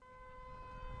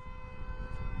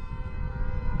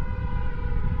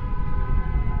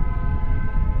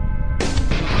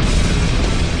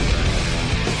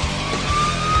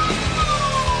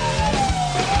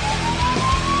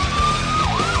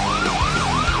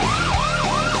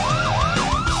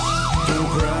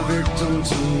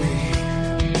to me.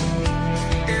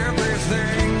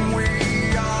 Everything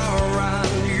we are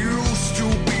and used to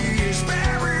be is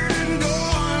buried and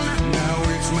gone. Now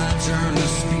it's my turn to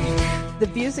speak. The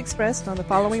views expressed on the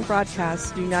following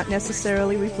broadcasts do not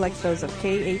necessarily reflect those of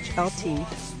KHLT,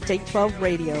 Take 12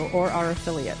 Radio, or our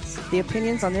affiliates. The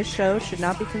opinions on this show should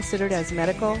not be considered as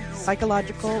medical,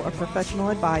 psychological, or professional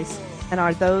advice and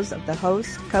are those of the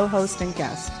host, co-host, and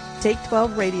guest. Take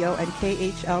 12 Radio and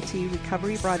KHLT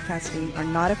Recovery Broadcasting are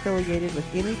not affiliated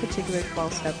with any particular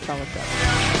 12-step fellowship.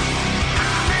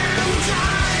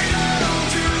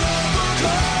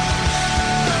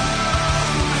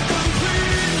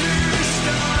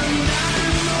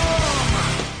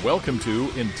 Welcome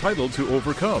to Entitled to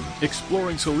Overcome,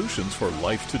 exploring solutions for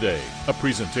life today. A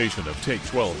presentation of Take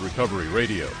 12 Recovery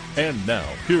Radio. And now,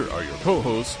 here are your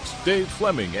co-hosts, Dave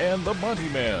Fleming and the Monty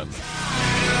Man.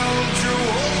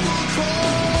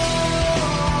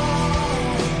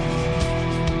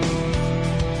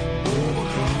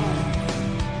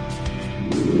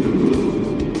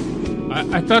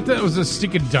 I thought that was a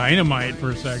stick of dynamite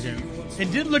for a second.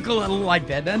 It did look a little like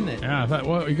that, doesn't it? Yeah, I thought,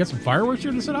 well, you got some fireworks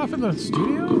you're going to set off in the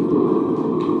studio?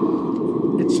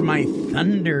 It's my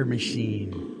thunder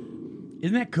machine.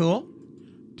 Isn't that cool?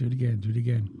 Do it again, do it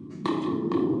again.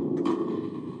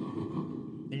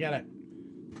 You gotta...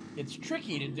 It's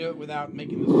tricky to do it without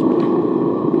making the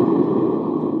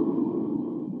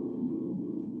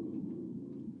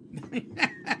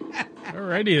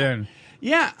Alrighty then.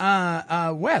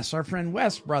 Yeah, Wes, our friend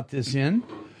Wes brought this in.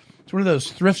 It's one of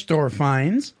those thrift store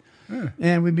finds,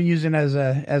 and we've been using it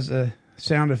as a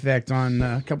sound effect on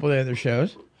a couple of the other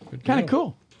shows. Kind of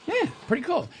cool. Yeah, pretty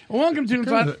cool. Well, welcome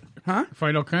to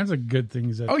Find all kinds of good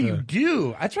things at you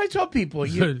do. That's what I tell people.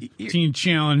 The Teen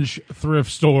Challenge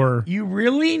thrift store. You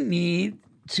really need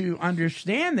to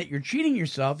understand that you're cheating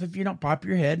yourself if you don't pop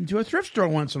your head into a thrift store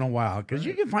once in a while, because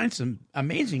you can find some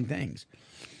amazing things.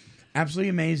 Absolutely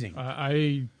amazing.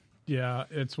 Yeah,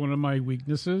 it's one of my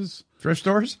weaknesses. Thrift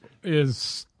stores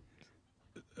is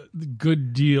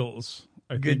good deals.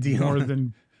 Good deal more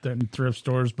than thrift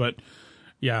stores, but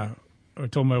yeah, I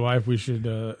told my wife we should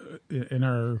in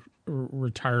our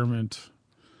retirement,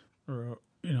 or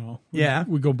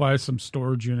we go buy some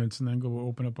storage units and then go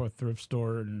open up a thrift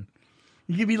store and.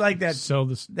 You could be like that. Sell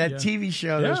this TV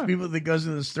show. Yeah. Those people that goes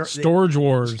to the store. Storage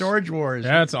Wars. Storage Wars.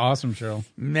 That's an awesome show.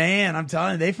 Man, I'm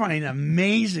telling you, they find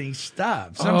amazing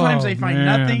stuff. Sometimes they find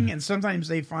nothing, and sometimes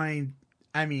they find.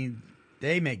 I mean,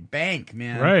 they make bank,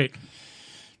 man. Right.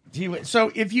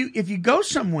 So if you go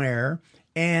somewhere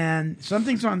and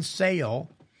something's on sale,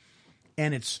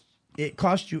 and it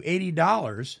costs you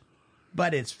 $80,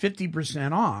 but it's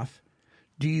 50% off.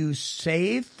 Do you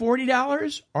save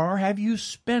 $40 or have you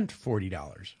spent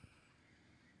 $40?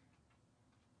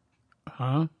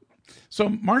 Huh? So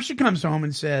Marcia comes home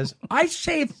and says, I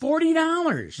saved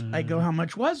 $40. I go, how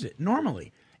much was it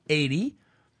normally? $80.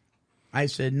 I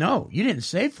said, no, you didn't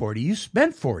save $40. You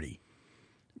spent $40.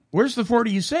 Where's the $40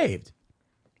 you saved?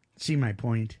 See my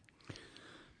point?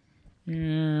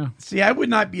 Yeah. See, I would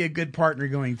not be a good partner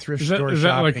going thrift store shopping. Is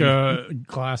that like a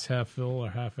glass half full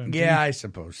or half empty? Yeah, I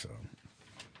suppose so.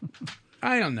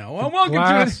 I don't know. Well, welcome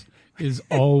glass to it. Is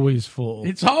always full.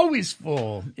 It's always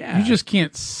full. Yeah. You just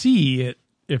can't see it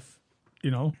if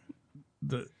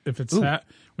it's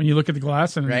when you look at the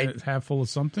glass and it's half full of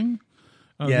something.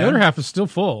 The other half is still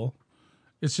full.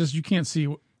 It's just you can't see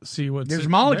what's there's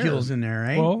molecules in there,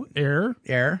 right? Well, air,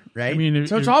 right? I mean,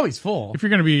 so it's always full. If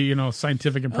you're going to be,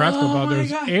 scientific and practical about it,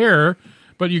 there's air,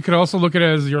 but you could also look at it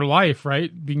as your life,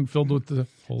 right? Being filled with the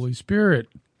Holy Spirit.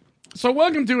 So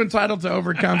welcome to Entitled to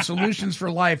Overcome Solutions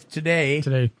for Life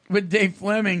today with Dave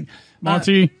Fleming.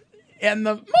 Monty. And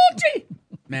the Monty!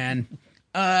 Man.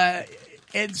 And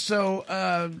so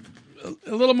a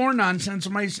little more nonsense.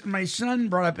 My son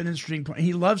brought up an interesting point.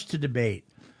 He loves to debate.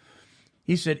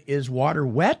 He said, is water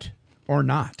wet or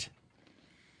not?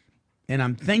 And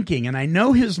I'm thinking, and I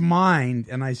know his mind,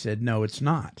 and I said, no, it's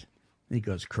not. And he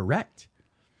goes, correct.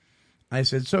 I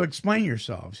said, so explain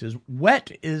yourself. He says,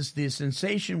 wet is the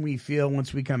sensation we feel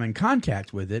once we come in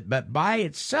contact with it, but by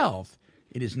itself,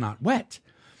 it is not wet.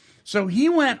 So he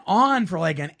went on for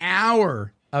like an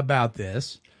hour about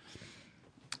this.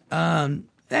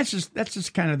 That's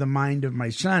just kind of the mind of my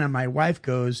son. And my wife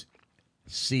goes,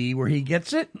 see where he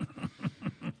gets it?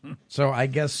 So I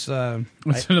guess...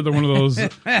 it's another one of those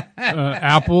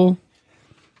Apple...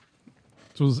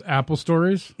 Those apple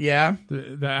stories. Yeah.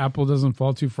 The apple doesn't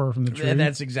fall too far from the tree.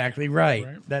 That's exactly right.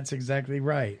 That's exactly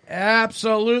right.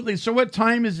 Absolutely. So what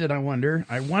time is it, I wonder?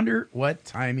 I wonder what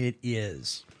time it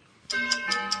is.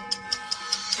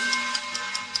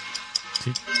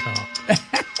 Tick-tock.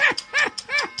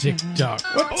 TikTok.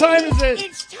 What time is it?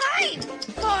 It's time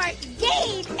for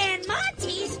Dave and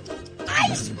Monty's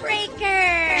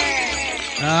Icebreaker.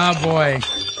 Oh, boy.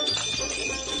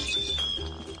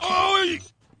 Oh,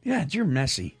 yeah, you're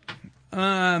messy.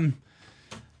 All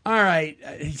right.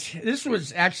 This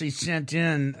was actually sent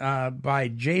in by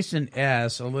Jason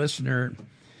S., a listener.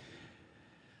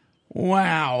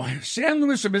 Wow. San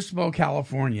Luis Obispo,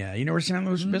 California. You know where San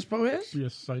Luis Obispo is?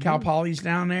 Yes, I do. Cal Poly's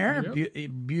down there.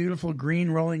 Yep. Beautiful green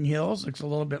rolling hills. Looks a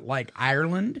little bit like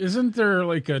Ireland. Isn't there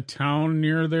like a town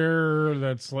near there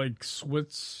that's like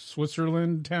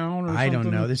Switzerland town or something? I don't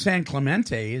know. The San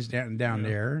Clemente is down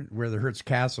there where the Hertz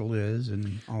Castle is.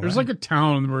 And all There's that. like a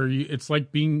town where it's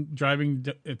like driving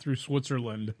through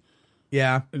Switzerland.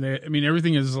 Yeah. And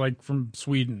everything is like from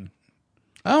Sweden.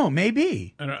 Oh,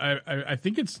 maybe. And I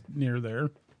think it's near there.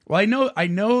 Well, I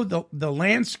know the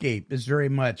landscape is very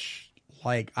much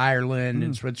like Ireland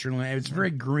and Switzerland. It's very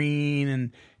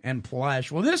green and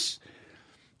plush. Well, this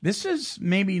is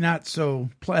maybe not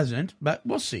so pleasant, but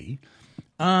we'll see.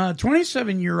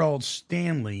 27-year-old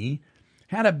Stanley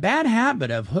had a bad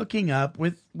habit of hooking up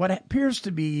with what appears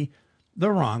to be the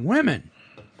wrong women.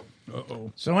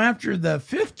 Uh-oh. So after the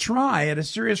 5th try at a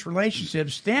serious relationship,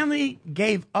 Stanley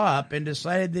gave up and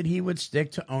decided that he would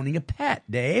stick to owning a pet,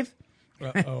 Dave.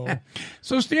 Uh-oh.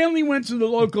 So Stanley went to the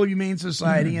local Humane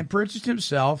Society and purchased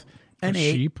himself an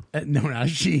sheep? No, not a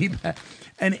sheep.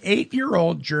 An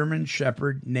 8-year-old German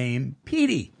Shepherd named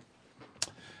Petey.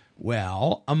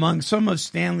 Well, among some of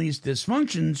Stanley's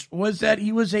dysfunctions was that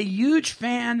he was a huge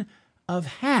fan of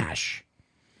hash.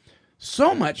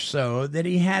 So much so that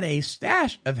he had a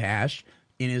stash of hash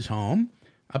in his home,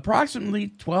 approximately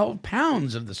 12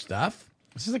 pounds of the stuff.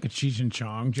 This is like a Cheech and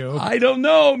Chong joke. I don't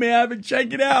know, man, but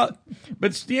check it out.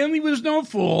 But Stanley was no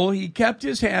fool. He kept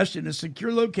his hash in a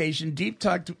secure location,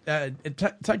 tucked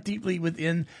deeply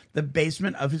within the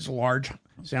basement of his large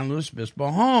San Luis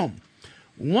Obispo home.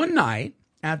 One night,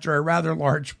 after a rather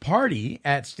large party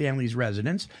at Stanley's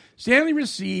residence, Stanley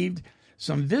received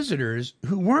some visitors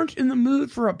who weren't in the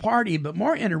mood for a party, but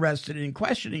more interested in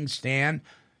questioning Stan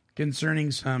concerning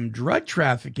some drug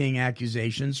trafficking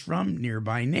accusations from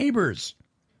nearby neighbors.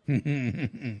 This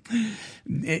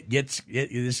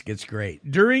gets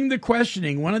great. During the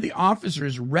questioning, one of the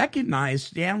officers recognized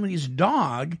Stanley's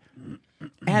dog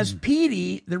as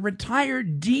Petey, the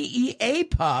retired DEA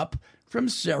pup from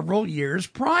several years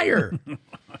prior.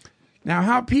 Now,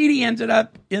 how Petey ended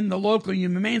up in the local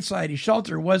Humane Society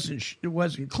shelter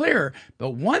wasn't clear,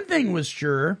 but one thing was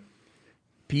sure: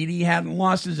 Petey hadn't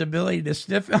lost his ability to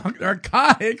sniff out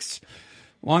narcotics.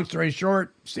 Long story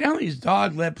short, Stanley's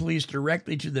dog led police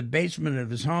directly to the basement of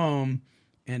his home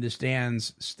and to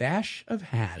Stan's stash of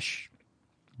hash.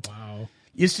 Wow.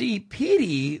 You see,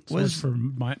 Petey was for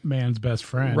man's best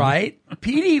friend. Right?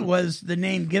 Petey was the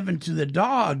name given to the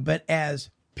dog, but as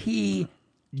PD,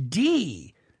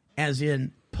 as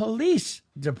in police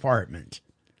department,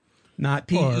 not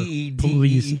PEED.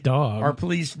 Police dog. Or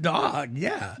police dog,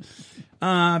 yeah.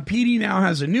 PD now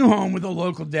has a new home with a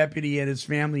local deputy and his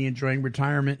family enjoying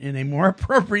retirement in a more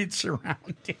appropriate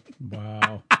surrounding.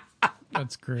 Wow.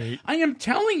 That's great. I am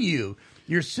telling you,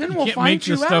 your sin You will can't find make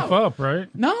you this out. stuff up, right?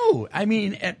 No, I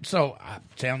mean,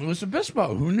 San Luis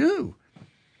Obispo, who knew?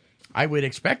 I would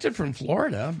expect it from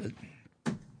Florida, but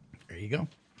there you go.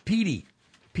 Petey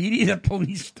the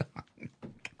police dog.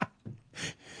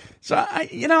 So, I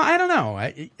don't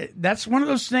know. That's one of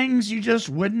those things you just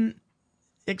wouldn't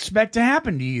expect to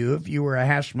happen to you if you were a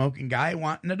hash-smoking guy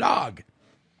wanting a dog,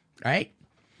 right?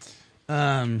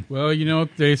 Well, you know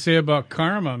what they say about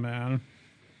karma, man.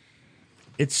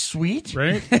 It's sweet.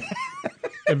 Right?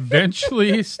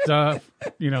 Eventually stuff,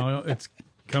 it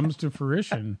comes to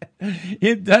fruition.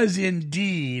 It does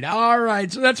indeed. All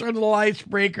right, so that's our little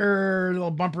icebreaker,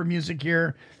 little bumper music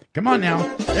here. Come on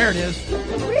now. There it is.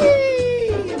 Whee!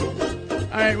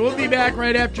 All right, we'll be back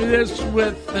right after this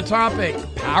with the topic,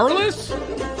 powerless?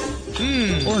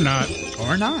 Or not.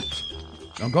 Or not.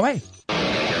 Don't go away.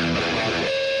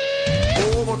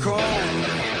 Overcome.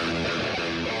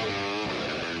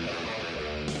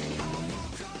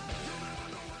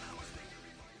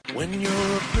 When you're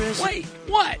a prisoner. Wait,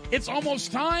 what? It's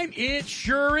almost time? It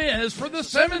sure is for the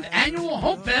 7th Annual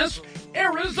Hope Fest,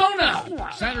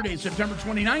 Arizona. Saturday, September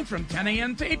 29th from 10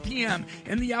 a.m. to 8 p.m.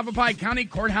 in the Yavapai County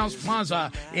Courthouse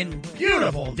Plaza in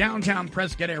beautiful downtown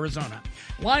Prescott, Arizona.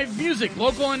 Live music,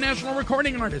 local and national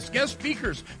recording artists, guest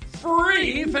speakers,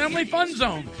 free family fun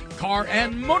zone, car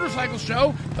and motorcycle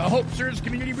show, the Hope Sears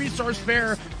Community Resource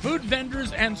Fair, food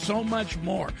vendors, and so much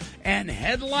more. And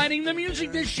headlining the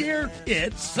music this year,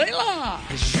 it's Selah.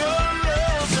 Your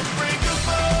love's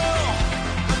unbreakable,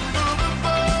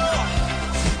 unmovable.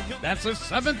 That's the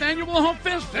 7th Annual Hope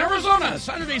Fest, Arizona,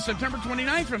 Saturday, September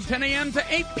 29th from 10 a.m. to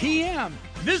 8 p.m.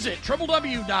 Visit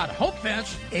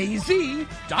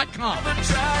www.hopefest.az.com.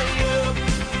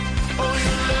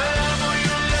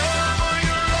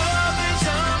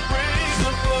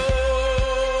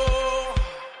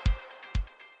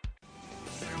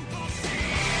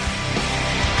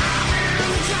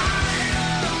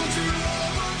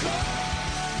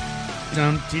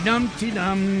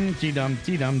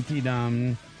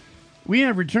 Dum-dee-dum-dee-dum-dee-dum-dee-dum-dee-dum. We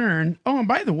have returned. Oh, and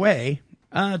by the way,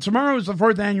 tomorrow is the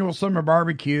 4th Annual Summer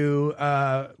Barbecue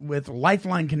with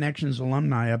Lifeline Connections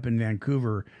alumni up in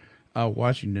Vancouver,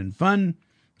 Washington. Fun,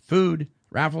 food,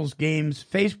 raffles, games,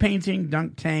 face painting,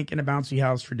 dunk tank, and a bouncy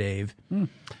house for Dave.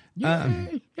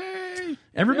 Yay!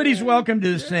 Everybody's welcome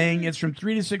to this thing. It's from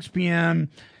 3 to 6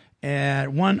 p.m. at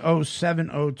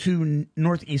 10702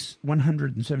 Northeast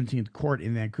 117th Court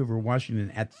in Vancouver,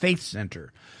 Washington at Faith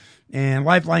Center. And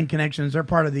Lifeline Connections, they're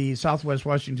part of the Southwest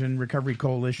Washington Recovery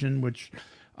Coalition, which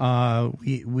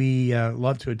we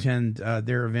love to attend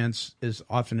their events as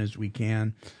often as we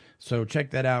can. So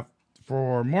check that out.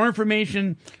 For more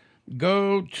information,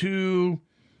 go to,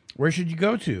 where should you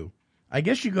go to? I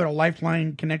guess you go to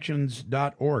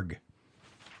lifelineconnections.org.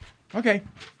 Okay,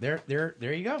 there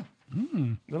you go.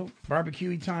 Little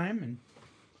barbecue time, and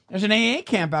there's an AA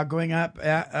camp out going up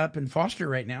in Foster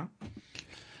right now.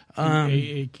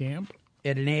 AA camp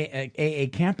at an AA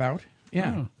camp out.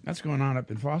 Yeah, that's going on up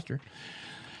in Foster.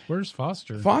 Where's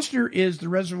Foster? Foster is the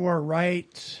reservoir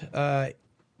right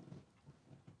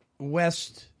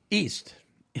east.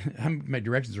 My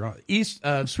directions are wrong. East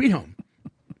Sweet Home.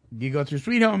 You go through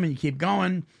Sweet Home and you keep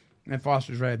going, and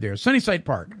Foster's right there. Sunnyside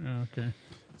Park. Okay.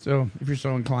 So if you're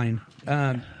so inclined,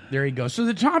 there you go. So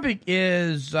the topic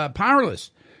is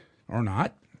powerless or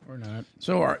not. Or not.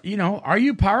 So, are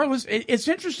you powerless? It's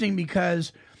interesting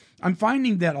because I'm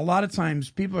finding that a lot of times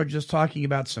people are just talking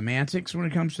about semantics when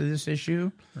it comes to this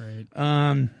issue. Right.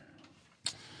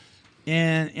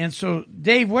 And so,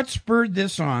 Dave, what spurred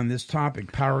this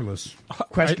topic, powerless?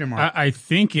 Question mark. I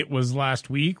think it was last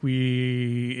week.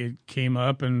 It came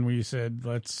up and we said,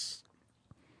 let's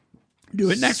do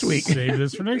it next week. Save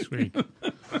this for next week.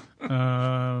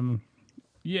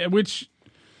 Yeah, which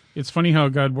it's funny how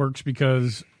God works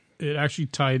because it actually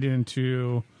tied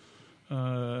into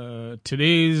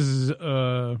today's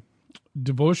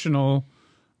devotional,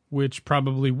 which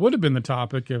probably would have been the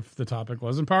topic if the topic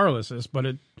wasn't powerlessness, but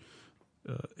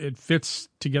it fits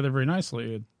together very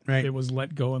nicely. It was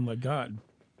let go and let God.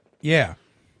 Yeah.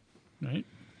 Right?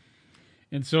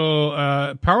 And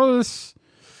so powerless,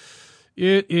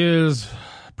 it is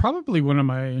probably one of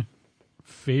my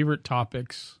favorite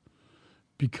topics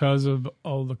because of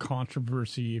all the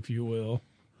controversy, if you will.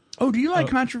 Oh, do you like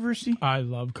controversy? I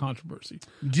love controversy.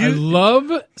 I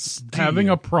love having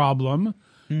a problem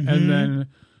and then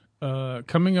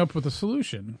coming up with a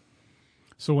solution.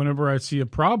 So whenever I see a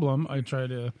problem, I try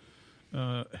to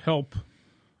help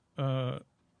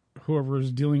whoever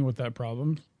is dealing with that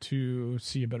problem to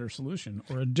see a better solution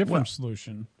or a different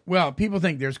solution. Well, people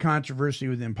think there's controversy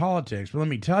within politics, but let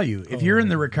me tell you, if you're in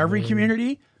the recovery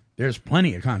community, there's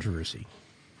plenty of controversy.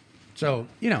 So,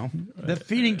 the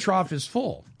feeding trough is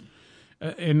full.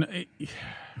 And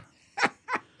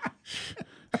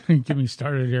get me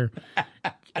started here.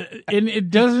 And it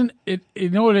doesn't. You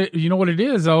know what it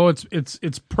is though.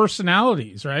 It's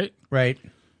personalities, right? Right.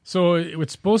 So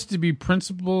it's supposed to be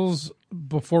principles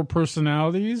before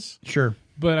personalities. Sure.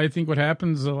 But I think what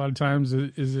happens a lot of times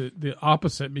is the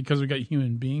opposite because we got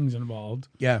human beings involved.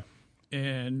 Yeah.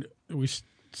 And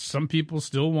some people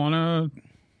still want to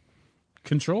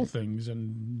control things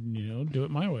and do it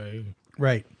my way.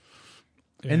 Right.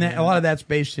 And a lot of that's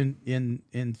based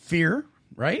in fear,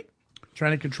 right?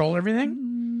 Trying to control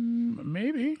everything?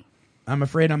 Maybe. I'm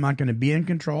afraid I'm not going to be in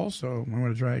control, so I'm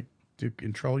going to try to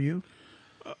control you.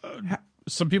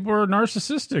 Some people are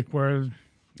narcissistic where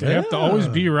they have to always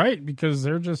be right because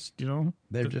they're just,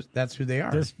 that's who they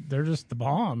are. They're just the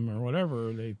bomb or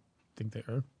whatever they think they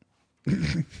are.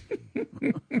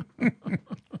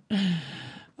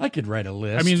 I could write a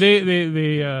list. I mean, they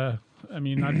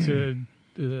not to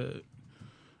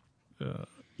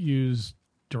use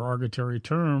derogatory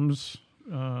terms.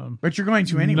 But you're going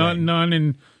to anyway.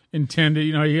 None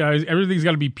intended. Everything's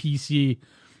got to be PC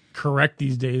correct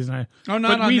these days. And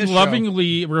but we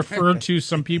lovingly refer to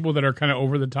some people that are kind of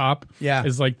over the top. Yeah.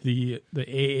 As like the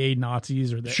AA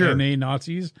Nazis or the NA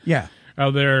Nazis. Yeah.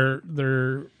 They're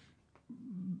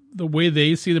the way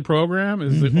they see the program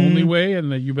is the only way, and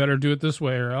that you better do it this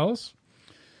way or else.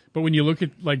 But when you look at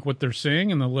like what they're saying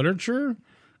in the literature,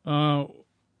 and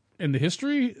the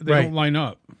history, they don't line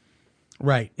up.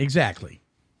 Right. Exactly.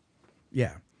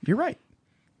 Yeah. You're right.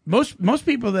 Most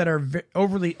people that are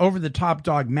overly over the top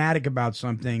dogmatic about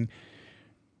something,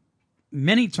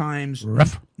 many times,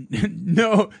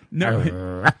 no.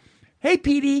 Hey,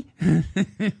 Petey,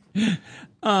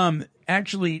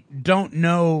 actually don't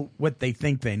know what they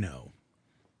think they know.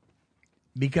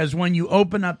 Because when you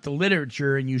open up the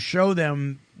literature and you show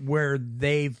them where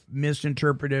they've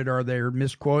misinterpreted or they're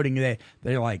misquoting,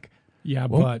 they're like, yeah,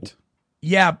 well, but.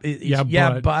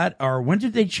 But, or when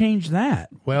did they change that?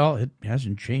 Well, it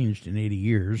hasn't changed in 80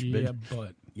 years. But.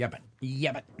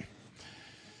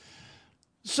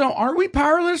 So, are we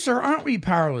powerless or aren't we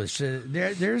powerless?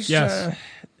 There's yes.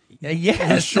 Yes.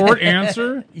 The short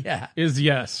answer yeah. is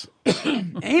yes.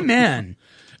 Amen.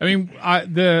 I mean,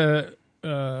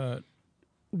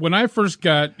 when I first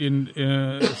got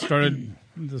started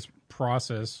this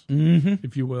process,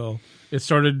 if you will, it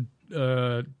started,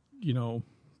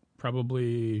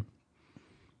 probably,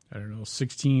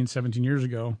 16, 17 years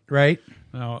ago. Right.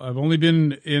 Now, I've only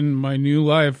been in my new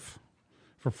life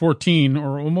for 14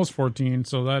 or almost 14,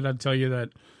 so that'd tell you that,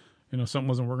 something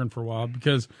wasn't working for a while,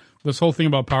 because this whole thing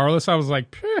about powerless, I was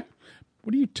like,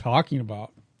 what are you talking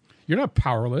about? You're not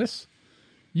powerless.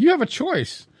 You have a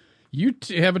choice. You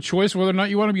have a choice whether or not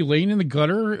you want to be laying in the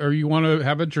gutter or you want to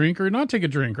have a drink or not take a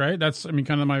drink, right? That's, kind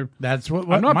of my... That's what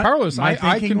I'm not powerless. My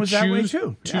I can was that way choose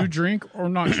too. to drink or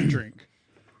not to drink.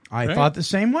 I thought the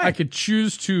same way. I could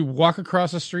choose to walk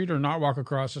across the street or not walk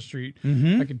across the street.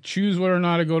 I could choose whether or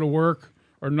not to go to work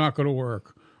or not go to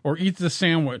work, or eat the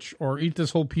sandwich or eat this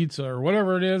whole pizza or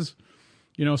whatever it is.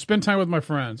 Spend time with my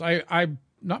friends. I'm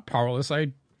not powerless.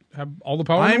 I have all the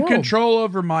power in the world. I'm control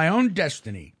over my own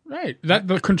destiny. Right. That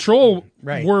the control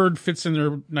word fits in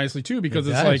there nicely too, because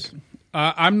it's like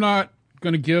I'm not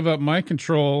going to give up my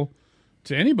control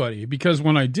to anybody, because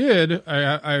when I did,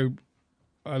 I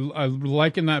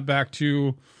liken that back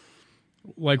to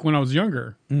like when I was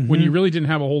younger, when you really didn't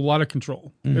have a whole lot of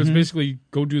control. It was basically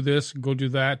go do this, go do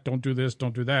that, don't do this,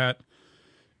 don't do that,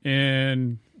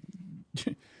 and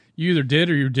you either did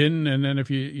or you didn't. And then if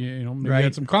you maybe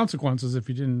had some consequences if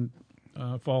you didn't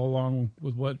follow along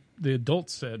with what the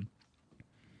adults said.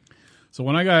 So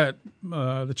when I got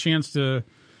the chance to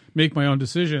make my own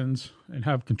decisions and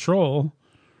have control,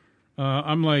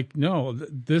 I'm like, no,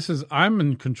 I'm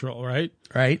in control, right?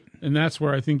 Right. And that's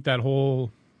where I think that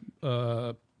whole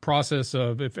process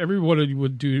of, if everybody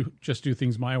would do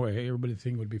things my way, everybody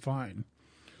think would be fine.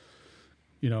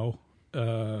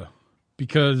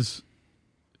 Because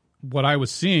what I was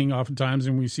seeing oftentimes,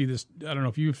 and we see this, I don't know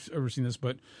if you've ever seen this,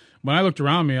 but when I looked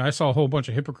around me, I saw a whole bunch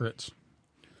of hypocrites.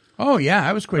 Oh yeah,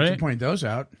 I was quick to point those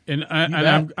out. And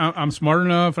I'm smart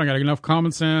enough, and I got enough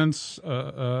common sense,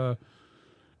 and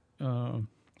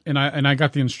I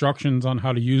got the instructions on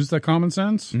how to use that common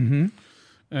sense. Mm-hmm.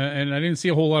 And I didn't see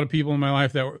a whole lot of people in my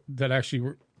life that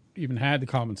actually even had the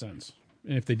common sense.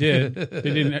 And if they did,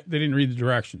 they didn't read the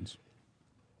directions.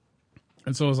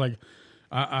 And so it was like,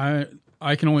 I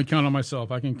can only count on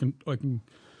myself. I can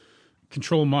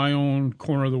control my own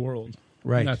corner of the world.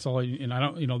 Right. And that's all. And I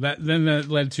don't, that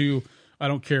led to, I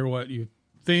don't care what you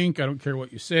think. I don't care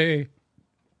what you say.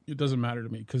 It doesn't matter to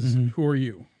me, because who are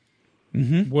you?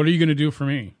 Mm-hmm. What are you going to do for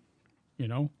me?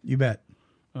 You bet.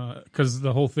 Because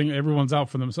the whole thing, everyone's out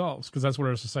for themselves, because that's what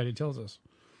our society tells us.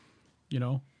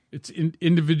 It's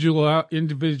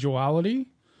individuality,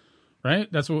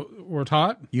 right? That's what we're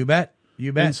taught. You bet.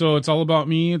 You bet. And so it's all about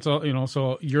me. It's all,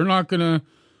 so you're not going to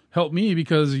help me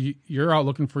because you're out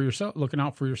looking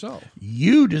out for yourself.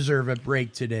 You deserve a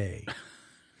break today.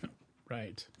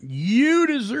 Right. You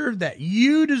deserve that.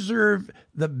 You deserve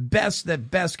the best that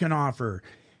best can offer.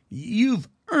 You've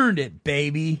earned it,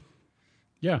 baby.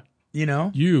 Yeah.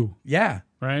 You. Yeah.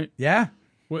 Right. Yeah.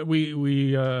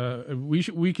 We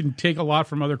can take a lot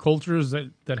from other cultures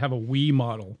that have a we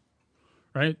model,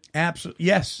 right? Absolutely.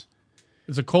 Yes.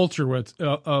 It's a culture where it's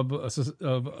of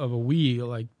a we,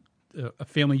 like a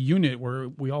family unit where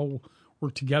we all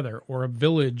work together, or a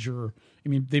village, or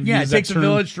they've used it takes a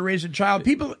village to raise a child.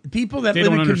 People that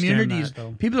live in communities,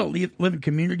 people that live in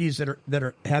communities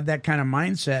that have that kind of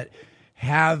mindset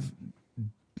have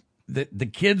the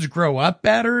kids grow up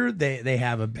better. They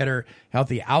have a better,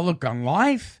 healthy outlook on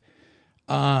life.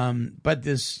 But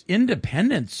this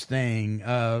independence thing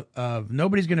of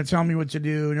nobody's going to tell me what to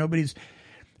do.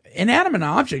 Inanimate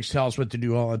objects tell us what to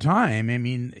do all the time.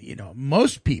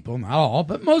 Most people, not all,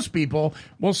 but most people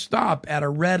will stop at a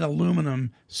red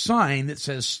aluminum sign that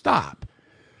says stop.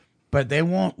 But they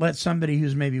won't let somebody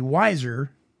who's maybe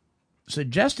wiser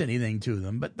suggest anything to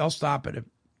them, but they'll stop at an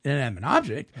inanimate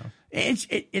object. Oh.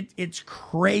 It's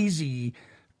crazy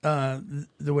the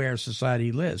way our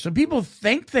society lives. So people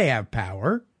think they have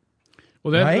power.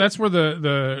 Well, that's where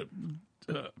the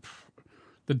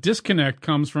disconnect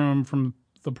comes from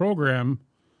the program.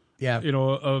 Yeah.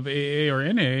 Of AA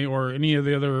or NA or any of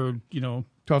the other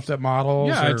 12-step models.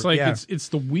 Yeah, it's like it's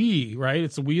the we, right?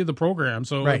 It's the we of the program.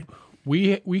 So right.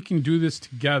 we can do this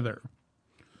together.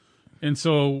 And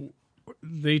so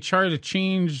they try to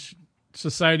change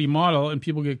society model, and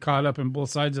people get caught up in both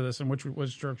sides of this. And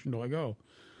which direction do I go?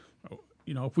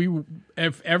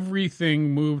 If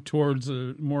everything moved towards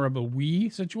more of a we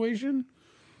situation,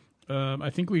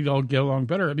 I think we'd all get along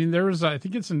better. I mean, I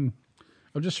think it's in.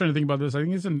 I'm just trying to think about this. I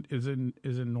think it's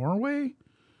in Norway,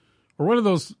 or one of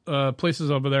those places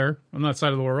over there on that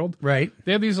side of the world. Right.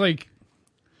 They have things like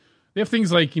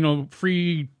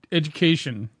free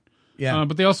education. Yeah.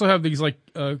 But they also have these like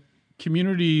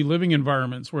community living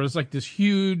environments where it's like this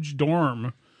huge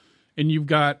dorm, and you've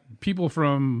got people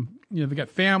from they got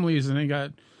families, and they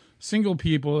got single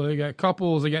people, they got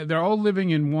couples, they're all living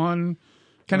in one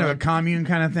kind of a commune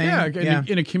kind of thing. Yeah,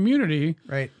 in a community,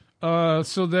 right?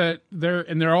 So that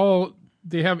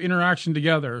they have interaction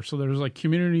together. So there's like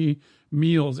community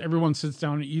meals. Everyone sits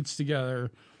down and eats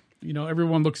together.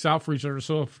 Everyone looks out for each other.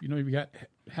 So if you've got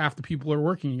half the people are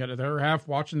working, you got the other half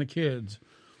watching the kids.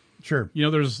 Sure.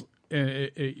 There's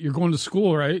you're going to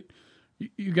school, right?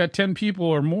 You got 10 people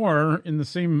or more in the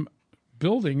same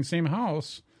building, same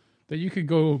house that you could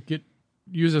go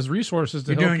use as resources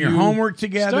to you're help doing your homework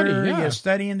together. Study, yeah. You're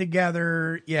studying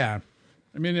together. Yeah.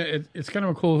 I mean, it's kind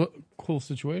of a cool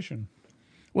situation.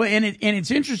 Well, and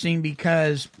it's interesting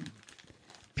because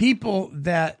people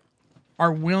that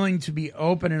are willing to be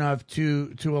open enough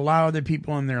to allow other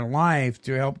people in their life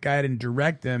to help guide and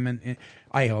direct them, and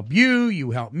I help you,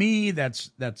 you help me.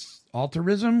 That's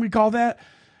altruism, we call that.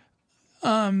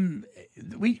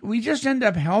 We just end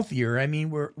up healthier. I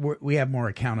mean, we have more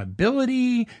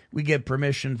accountability. We get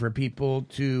permission for people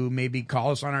to maybe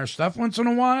call us on our stuff once in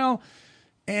a while.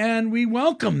 And we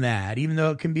welcome that, even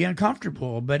though it can be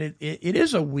uncomfortable. But it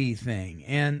is a we thing,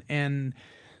 and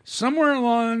somewhere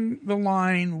along the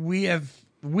line, we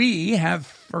have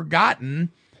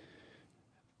forgotten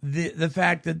the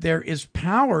fact that there is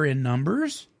power in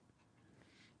numbers.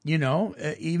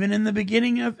 Even in the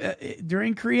beginning of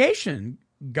during creation,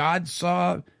 God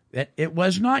saw that it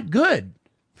was not good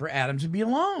for Adam to be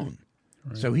alone,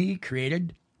 right. So He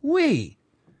created we.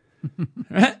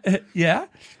 Yeah.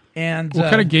 And what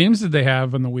kind of games did they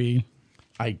have on the Wii?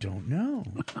 I don't know.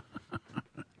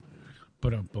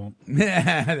 But boom.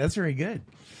 That's very good.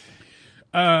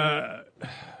 So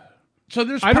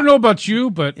there's. I don't know about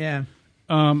you, but yeah,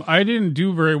 I didn't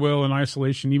do very well in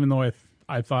isolation, even though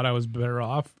I thought I was better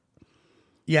off.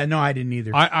 Yeah, no, I didn't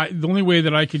either. The only way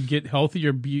that I could get healthy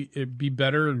or be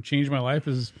better and change my life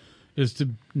is to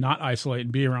not isolate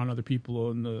and be around other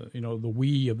people in the the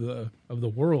we of the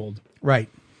world. Right.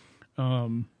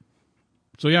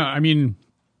 So yeah, I mean,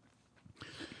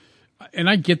 and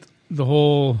I get the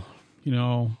whole,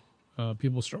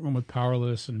 people struggling with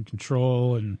powerless and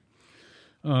control, and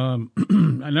and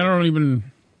I don't even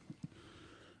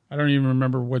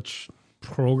remember which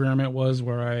program it was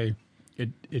where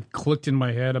it clicked in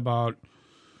my head about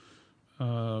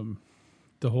the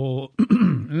whole,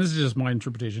 and this is just my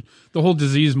interpretation, the whole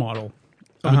disease model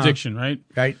of addiction, right?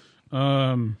 Right.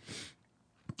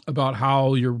 About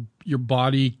how your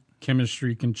body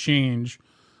chemistry can change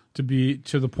to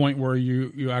the point where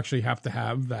you actually have to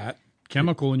have that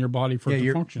chemical in your body for it to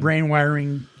your function. Brain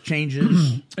wiring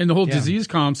changes. And the whole disease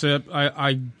concept,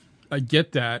 I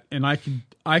get that, and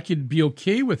I could be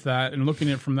okay with that and looking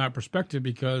at it from that perspective,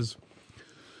 because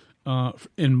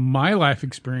in my life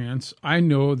experience, I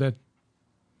know that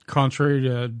contrary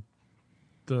to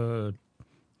the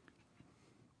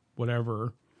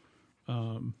whatever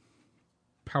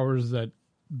powers that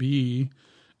be,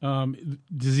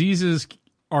 diseases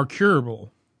are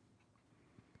curable,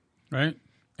 right?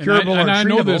 Curable, and I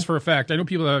know treatable. this for a fact. I know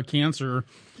people that have cancer,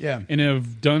 and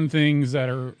have done things that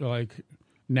are like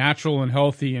natural and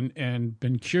healthy and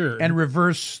been cured and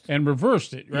reversed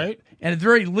it, right? And at the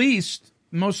very least,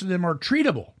 most of them are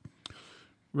treatable,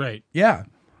 right? Yeah,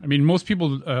 I mean, most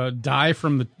people die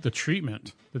from the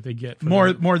treatment that they get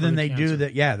more than they do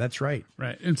that. Yeah, that's right.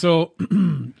 Right, and so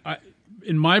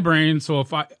in my brain, so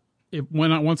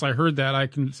once I heard that, I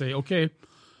can say, okay,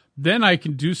 then I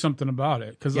can do something about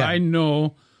it, because I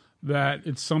know that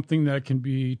it's something that can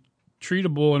be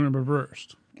treatable and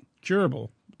reversed,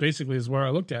 curable. Basically, is where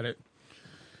I looked at it,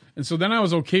 and so then I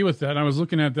was okay with that. I was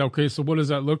looking at that. Okay, so what does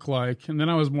that look like? And then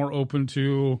I was more open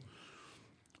to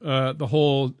the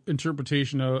whole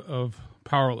interpretation of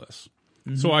powerless.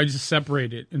 Mm-hmm. So I just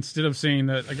separate it instead of saying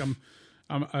that like I'm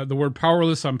the word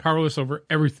powerless. I'm powerless over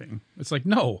everything. It's like,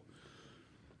 no.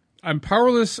 I'm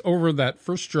powerless over that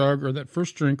first drug or that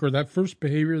first drink or that first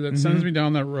behavior that sends me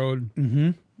down that road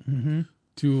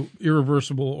to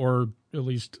irreversible, or at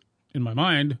least in my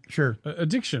mind,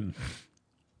 addiction.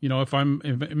 You know, if I'm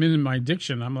in my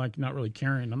addiction, I'm like not really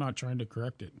caring. I'm not trying to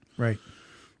correct it. Right.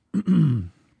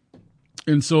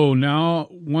 And so now,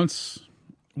 once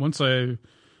I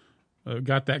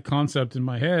got that concept in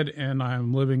my head and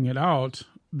I'm living it out,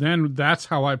 then that's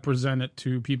how I present it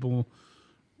to people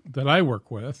that I work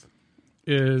with.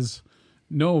 Is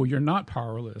no, you're not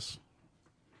powerless.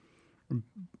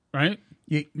 Right?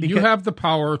 You have the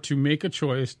power to make a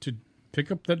choice to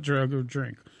pick up that drug or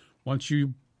drink. Once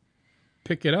you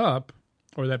pick it up,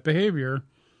 or that behavior,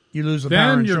 you lose the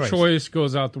power. Then your choice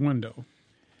goes out the window,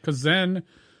 because then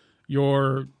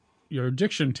your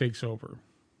addiction takes over,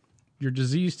 your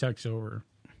disease takes over.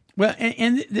 Well,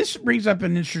 and this brings up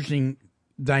an interesting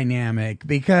dynamic,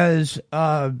 because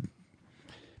one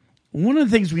of the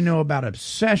things we know about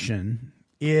obsession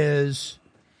is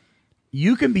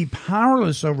you can be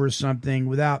powerless over something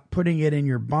without putting it in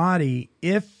your body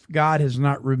if God has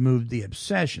not removed the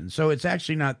obsession. So it's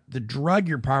actually not the drug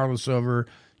you're powerless over,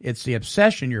 it's the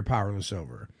obsession you're powerless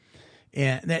over.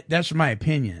 And that's my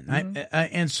opinion.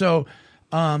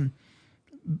 But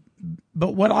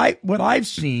what I've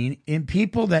seen in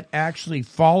people that actually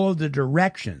follow the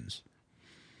directions,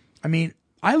 I mean,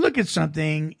 I look at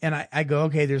something and I go,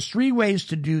 okay, there's 3 ways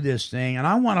to do this thing, and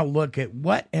I want to look at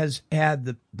what has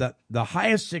had the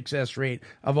highest success rate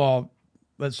of all,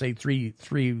 let's say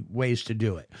three ways to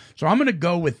do it. So I'm going to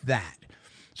go with that.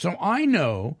 So I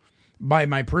know by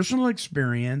my personal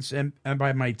experience and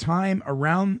by my time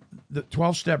around the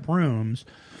 12-step rooms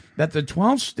that the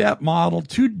 12-step model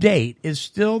to date is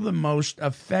still the most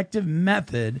effective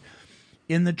method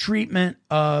in the treatment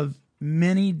of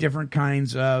many different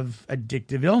kinds of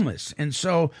addictive illness. And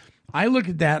so I look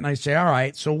at that and I say, all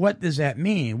right, so what does that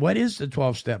mean? What is the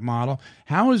 12-step model?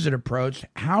 How is it approached?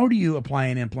 How do you apply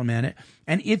and implement it?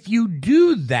 And if you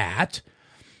do that,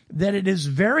 then it is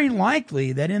very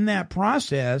likely that in that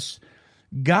process,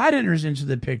 God enters into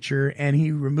the picture and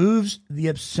he removes the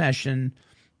obsession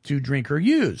to drink or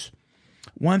use.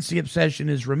 Once the obsession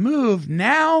is removed,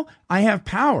 now I have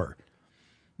power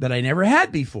that I never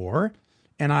had before.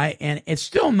 And it's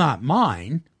still not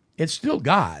mine. It's still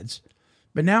God's.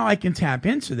 But now I can tap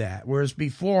into that. Whereas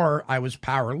before I was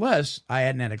powerless. I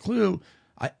hadn't had a clue.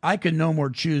 I could no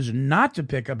more choose not to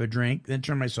pick up a drink than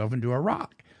turn myself into a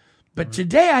rock. But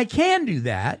today I can do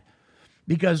that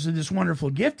because of this wonderful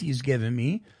gift he's given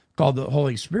me called the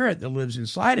Holy Spirit that lives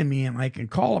inside of me. And I can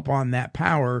call upon that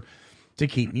power to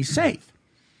keep me safe.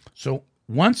 So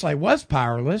once I was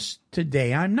powerless,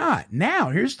 today I'm not. Now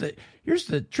here's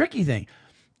the tricky thing.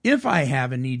 If I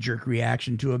have a knee-jerk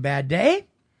reaction to a bad day,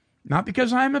 not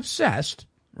because I'm obsessed,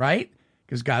 right?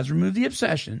 Because God's removed the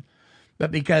obsession, but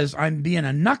because I'm being a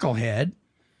knucklehead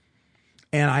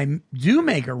and I do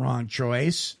make a wrong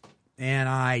choice and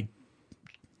I,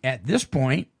 at this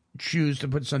point, choose to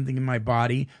put something in my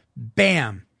body,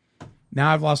 bam,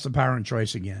 now I've lost the power and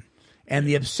choice again. And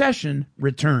the obsession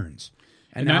returns.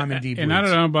 And now I'm in deep And weeds. I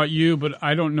don't know about you, but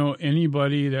I don't know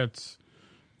anybody that's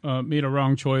made a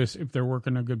wrong choice if they're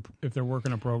working a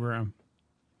program.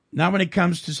 Now, when it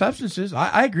comes to substances,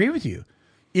 I agree with you.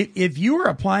 If you are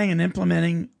applying and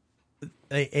implementing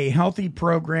a healthy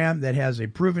program that has a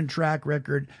proven track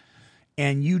record,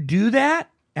 and you do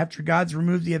that after God's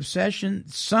removed the obsession,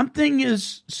 something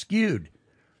is skewed.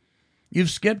 You've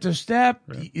skipped a step.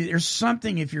 Right. There's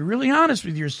something. If you're really honest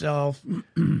with yourself,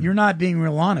 you're not being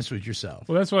real honest with yourself.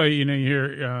 Well, that's why you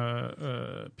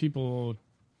hear people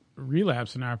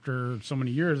relapsing after so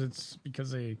many years. It's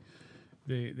because they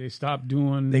stopped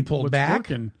doing. They pulled back.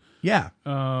 Working. Yeah.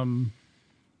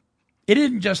 It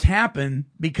didn't just happen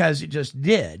because it just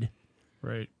did.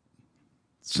 Right.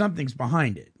 Something's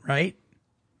behind it. Right.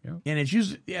 Yeah. And it's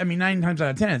usually, 9 times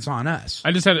out of 10, it's on us.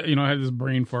 I just had, I had this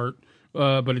brain fart,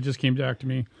 but it just came back to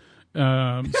me.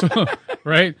 So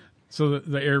right. So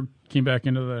the air came back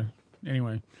into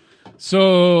anyway.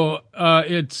 So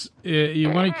you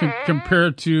want to compare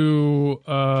it to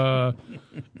I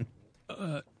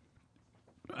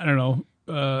don't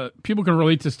know. People can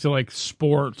relate this to like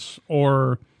sports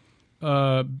or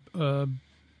being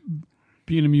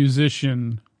a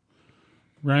musician,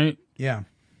 right? Yeah.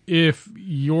 If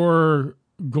you're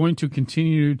going to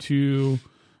continue to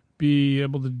be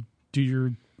able to do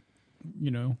your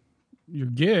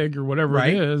gig or whatever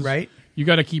it is, right? You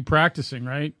got to keep practicing,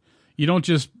 right? You don't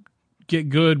just get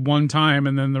good one time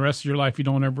and then the rest of your life you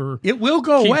don't ever. It will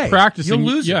go away. Practicing, you'll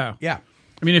lose it. Yeah.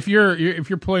 I mean, if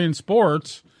you're playing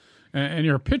sports and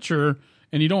you're a pitcher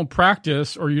and you don't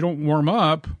practice or you don't warm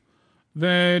up,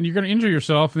 then you're going to injure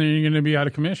yourself, and then you're going to be out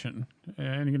of commission,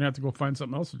 and you're going to have to go find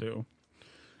something else to do.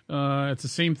 It's the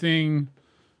same thing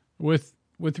with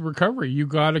recovery. You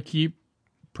got to keep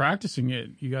practicing it.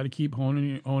 You got to keep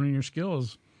honing your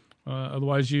skills.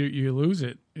 Otherwise, you lose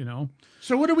it. You know.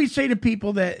 So, what do we say to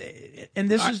people that? And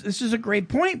this is a great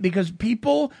point, because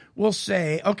people will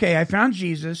say, "Okay, I found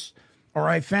Jesus, or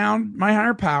I found my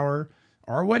higher power,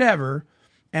 or whatever,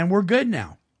 and we're good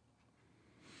now."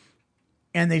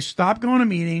 And they stop going to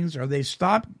meetings, or they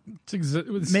stop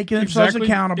making themselves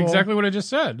accountable. Exactly what I just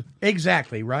said.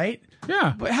 Exactly, right?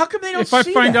 Yeah. But how come they don't see that? If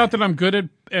I find that? out that I'm good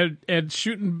at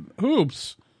shooting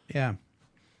hoops. Yeah.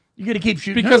 You got to keep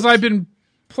shooting because hoops. I've been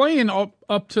playing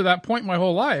up to that point my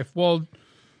whole life. Well,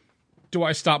 do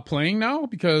I stop playing now?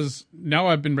 Because now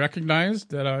I've been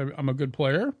recognized that I'm a good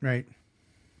player. Right.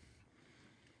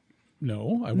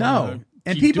 No. No.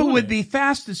 And people would be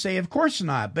fast to say, of course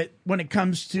not. But when it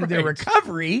comes to their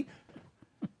recovery,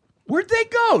 where'd they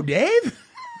go, Dave?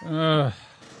 I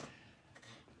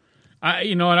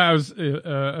was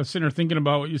sitting there thinking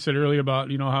about what you said earlier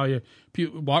about, how you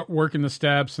work in the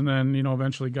steps, and then,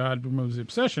 eventually God removes the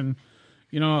obsession.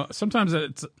 Sometimes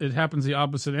it happens the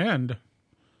opposite end,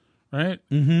 right?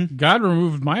 Mm-hmm. God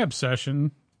removed my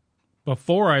obsession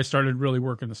before I started really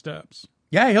working the steps.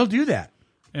 Yeah, he'll do that.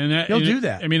 And he'll do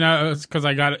that. I mean, it's because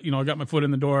I got it. I got my foot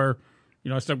in the door.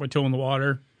 I stuck my toe in the water,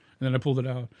 and then I pulled it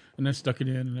out, and then stuck it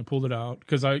in, and I pulled it out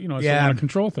because I still want to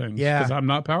control things. Because I'm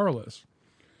not powerless.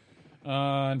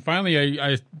 And finally,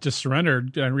 I just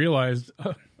surrendered and realized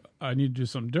I need to do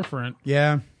something different.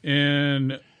 Yeah.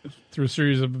 And through a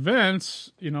series of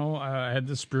events, I had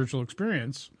this spiritual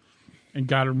experience, and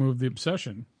God removed the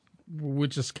obsession,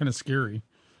 which is kind of scary.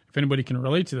 If anybody can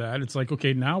relate to that, it's like,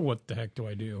 okay, now what the heck do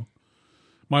I do?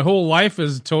 My whole life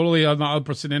is totally on the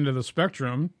opposite end of the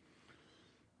spectrum,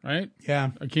 right? Yeah.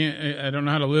 I don't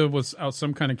know how to live without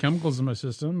some kind of chemicals in my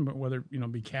system, but whether,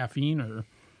 it be caffeine or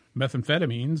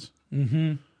methamphetamines.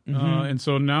 Mm-hmm. Mm-hmm. And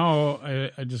so now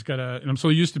I just gotta, and I'm so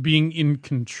used to being in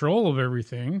control of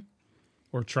everything,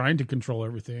 or trying to control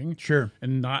everything. Sure.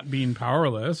 And not being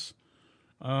powerless.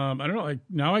 I don't know,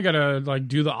 now I gotta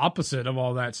do the opposite of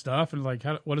all that stuff. And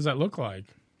what does that look like?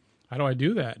 How do I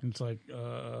do that? And it's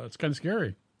it's kind of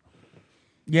scary.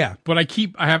 Yeah. But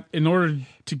in order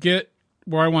to get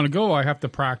where I want to go, I have to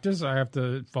practice. I have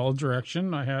to follow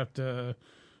direction. I have to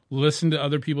listen to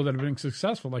other people that have been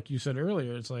successful. Like you said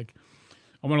earlier, it's like,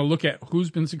 I want to look at who's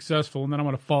been successful, and then I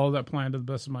want to follow that plan to the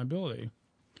best of my ability.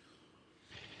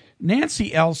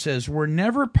 Nancy L says, we're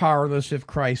never powerless if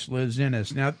Christ lives in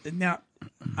us. Now,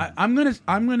 I'm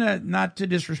gonna not to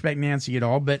disrespect Nancy at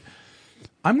all, but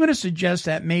I'm gonna suggest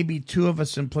that may be too of a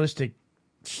simplistic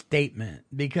statement,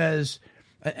 because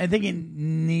I think it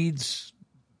needs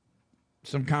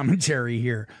some commentary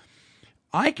here.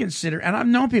 I consider, and I've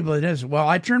known people that is, well,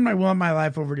 I turned my will and my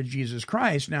life over to Jesus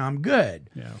Christ. Now I'm good.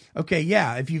 Yeah. Okay.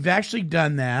 Yeah. If you've actually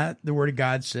done that, the Word of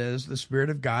God says the Spirit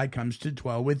of God comes to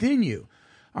dwell within you.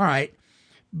 All right.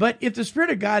 But if the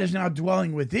Spirit of God is now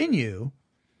dwelling within you,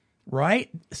 right,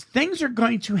 things are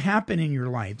going to happen in your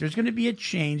life. There's going to be a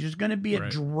change. There's going to be a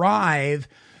drive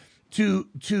to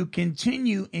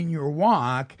continue in your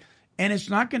walk. And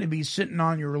it's not going to be sitting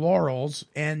on your laurels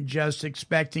and just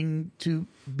expecting to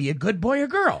be a good boy or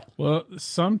girl. Well,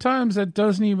 sometimes it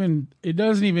doesn't even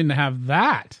have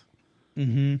that.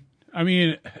 Mm-hmm. I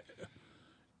mean,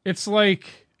 it's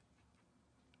like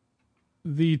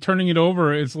the turning it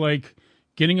over. It's like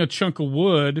getting a chunk of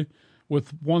wood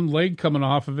with one leg coming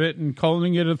off of it and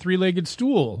calling it a 3-legged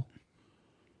stool.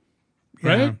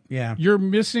 Right? Yeah. You're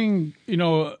missing,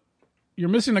 you're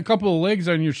missing a couple of legs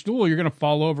on your stool. You're going to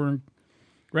fall over,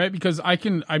 right? Because I've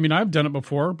done it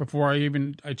before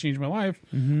I changed my life.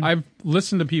 Mm-hmm. I've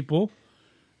listened to people.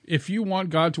 If you want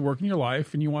God to work in your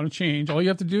life and you want to change, all you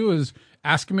have to do is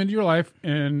ask him into your life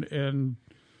and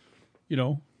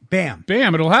bam,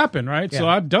 it'll happen, right? Yeah. So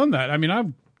I've done that. I mean,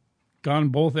 I've gone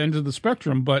both ends of the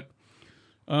spectrum, but,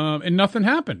 and nothing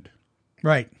happened.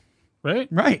 Right.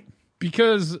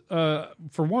 Because,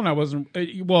 for one, I wasn't,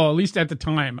 well, at least at the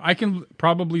time, I can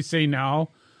probably say now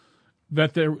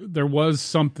that there was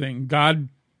something. God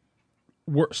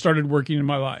started working in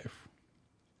my life.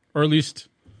 Or at least,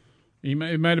 it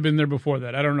might have been there before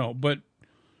that. I don't know. But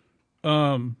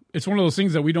it's one of those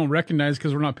things that we don't recognize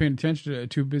because we're not paying attention to it,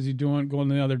 too busy going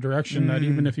the other direction, that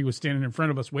even if he was standing in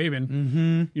front of us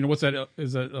waving, what's that?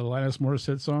 Is that Alanis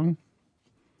Morissette song?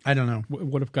 I don't know.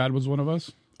 What if God was one of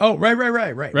us? Oh, right.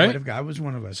 What if God was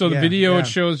one of us? So the video, it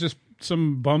shows just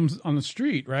some bums on the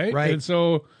street, right? Right. And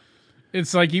so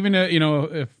it's like, even,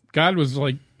 if God was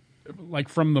like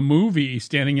from the movie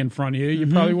standing in front of you, you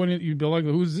probably wouldn't, you'd be like,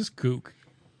 who's this kook?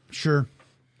 Sure.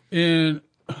 And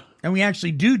we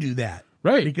actually do that.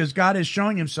 Right. Because God is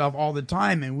showing himself all the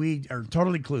time, and we are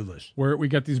totally clueless. Where we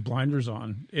got these blinders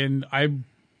on. And I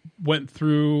went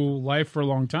through life for a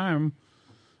long time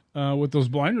with those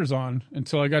blinders on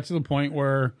until I got to the point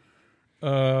where,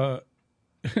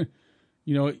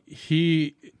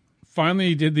 he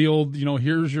finally did the old,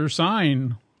 here's your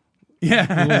sign.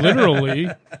 Yeah.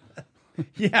 Literally.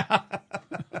 Yeah.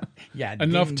 Yeah.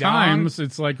 Enough times,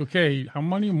 it's like, okay, how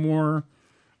many more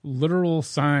literal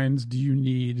signs do you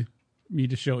need me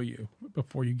to show you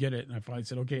before you get it? And I finally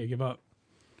said, okay, I give up.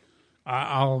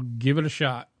 I'll give it a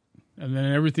shot. And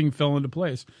then everything fell into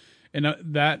place. And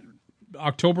that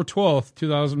October 12th,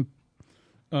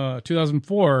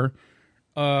 2004,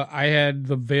 I had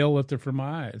the veil lifted from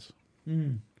my eyes.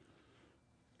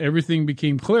 Everything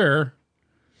became clear,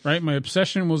 right? My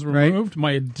obsession was removed. Right.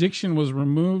 My addiction was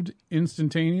removed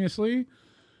instantaneously.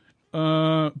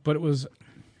 But it was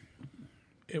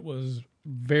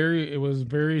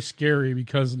very scary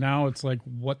because now it's like,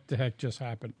 what the heck just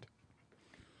happened?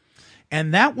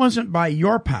 And that wasn't by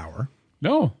your power.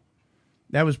 No.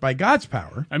 That was by God's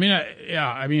power. I mean,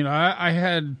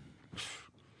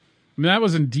 that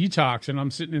was in detox, and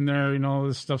I'm sitting in there,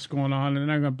 this stuff's going on, and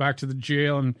then I got back to the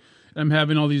jail, and I'm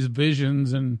having all these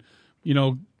visions, and,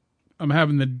 I'm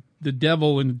having the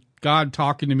devil and God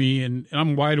talking to me, and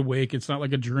I'm wide awake. It's not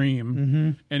like a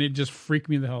dream, and it just freaked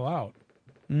me the hell out.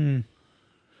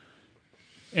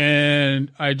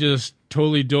 And I just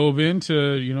totally dove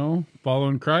into,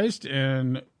 following Christ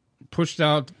and pushed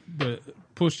out the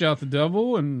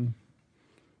devil, and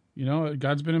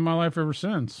God's been in my life ever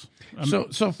since.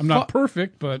 I'm not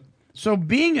perfect, but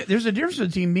there's a difference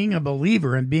between being a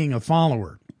believer and being a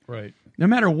follower. Right. No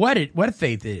matter what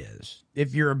faith it is.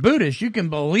 If you're a Buddhist, you can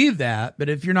believe that, but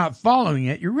if you're not following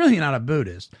it, you're really not a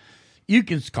Buddhist. You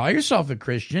can call yourself a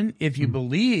Christian if you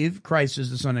believe Christ is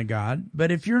the Son of God,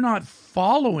 but if you're not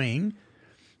following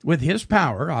with his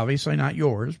power, obviously not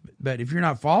yours, but if you're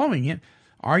not following it,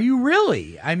 are you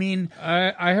really? I mean,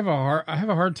 I have a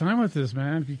hard time with this,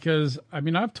 man, because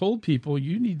I've told people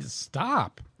you need to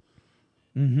stop.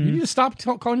 You need to stop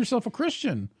calling yourself a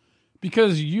Christian,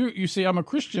 because you say I'm a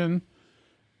Christian,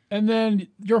 and then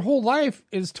your whole life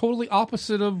is totally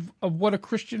opposite of what a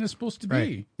Christian is supposed to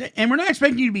be. Right. And we're not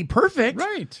expecting you to be perfect.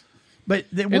 Right. But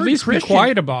the word at least Christian, be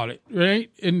quiet about it,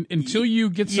 right? Until you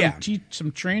get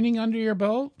some training under your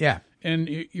belt. Yeah. And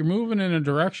you're moving in a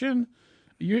direction.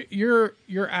 Your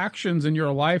actions in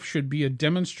your life should be a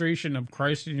demonstration of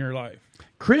Christ in your life.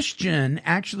 Christian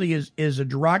actually is a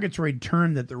derogatory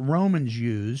term that the Romans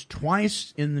use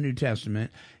twice in the New Testament,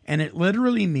 and it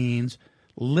literally means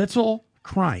little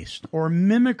Christ or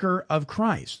mimicker of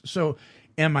Christ. So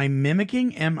am I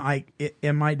mimicking? Am I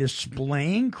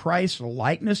displaying Christ's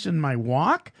likeness in my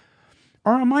walk?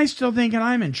 Or am I still thinking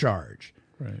I'm in charge?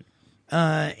 Right.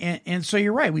 And so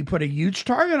you're right. We put a huge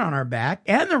target on our back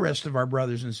and the rest of our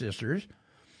brothers and sisters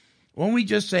when we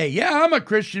just say, yeah, I'm a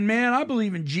Christian, man. I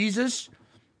believe in Jesus.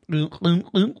 So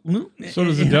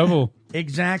does the devil.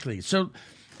 Exactly. So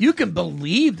you can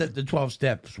believe that the 12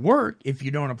 steps work. If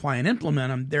you don't apply and implement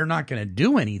them, they're not going to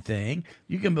do anything.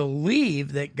 You can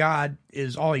believe that God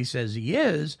is all he says he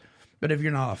is, but if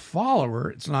you're not a follower,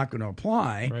 it's not going to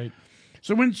apply. Right.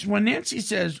 So when Nancy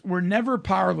says we're never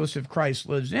powerless if Christ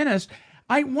lives in us,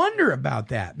 I wonder about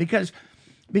that because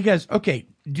okay,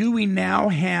 do we now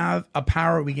have a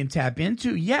power we can tap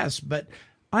into? Yes, but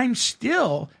it's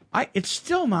still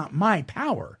not my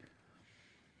power.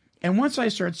 And once I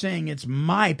start saying it's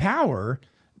my power,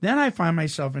 then I find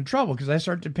myself in trouble because I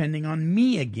start depending on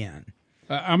me again.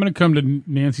 I'm going to come to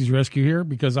Nancy's rescue here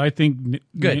because I think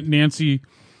Nancy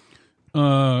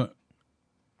has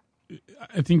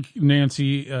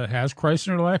Christ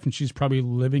in her life, and she's probably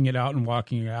living it out and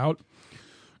walking it out.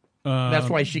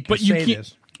 That's why she can say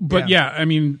this. But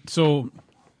so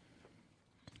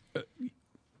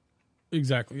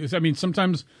exactly.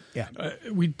 Sometimes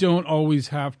we don't always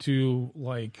have to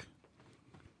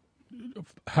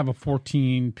have a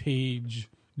 14-page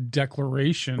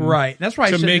declaration, right? That's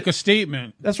why to make a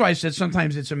statement. That's why I said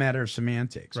sometimes it's a matter of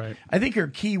semantics. Right. I think her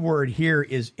key word here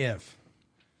is if.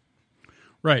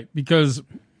 Right, because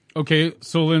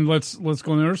so then let's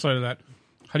go on the other side of that.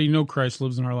 How do you know Christ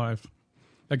lives in our life?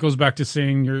 That goes back to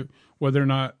saying whether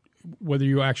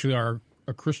you actually are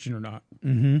a Christian or not.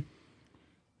 Mm-hmm.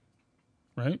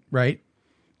 Right? Right.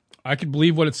 I could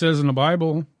believe what it says in the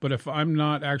Bible, but if I'm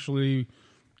not actually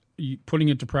putting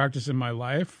it to practice in my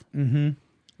life,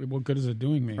 what good is it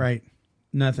doing me? Right.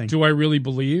 Nothing. Do I really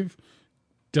believe?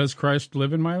 Does Christ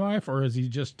live in my life, or is he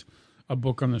just a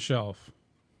book on the shelf?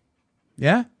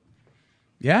 Yeah.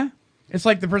 Yeah. It's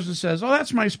like the person says, "Oh,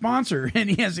 that's my sponsor," and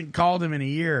he hasn't called him in a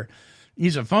year.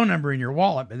 He's a phone number in your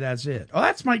wallet, but that's it. Oh,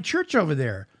 that's my church over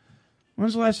there.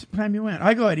 When's the last time you went?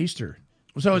 I go at Easter.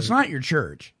 So it's not your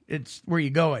church. It's where you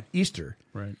go at Easter.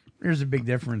 Right. There's a big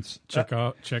difference. Check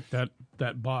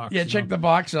that box. Yeah, check the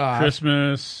box off.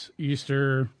 Christmas,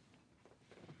 Easter.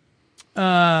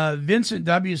 Vincent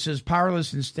W. says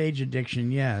powerless in stage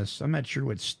addiction. Yes. I'm not sure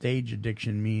what stage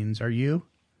addiction means. Are you?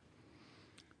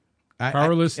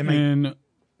 Powerless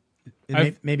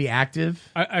maybe active?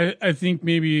 I think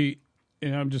maybe,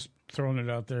 and I'm just throwing it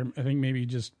out there, I think maybe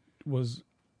just was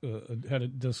had a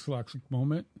dyslexic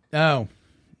moment. Oh.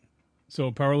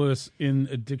 So powerless in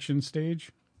addiction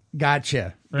stage.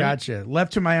 Gotcha. Right? Gotcha.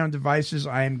 Left to my own devices,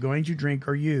 I am going to drink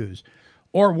or use.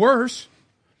 Or worse.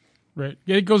 Right.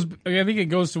 I think it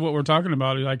goes to what we're talking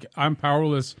about. Like, I'm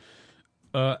powerless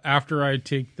after I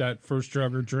take that first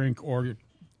drug or drink or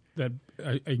that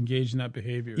I engage in that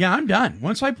behavior. Yeah, I'm done.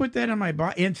 Once I put that in my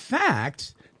body. In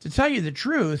fact, to tell you the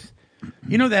truth,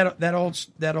 you know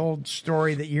that old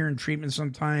story that you hear in treatment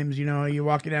sometimes. You know, you're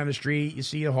walking down the street, you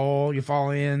see a hole, you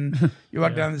fall in. You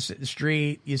walk down the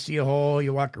street, you see a hole,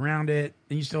 you walk around it,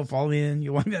 and you still fall in.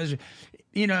 You walk down the street.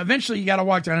 You know, eventually you got to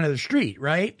walk down another street,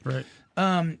 right? Right.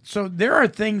 So there are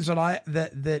things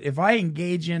that if I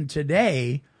engage in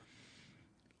today,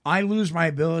 I lose my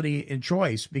ability and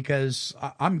choice because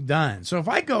I'm done. So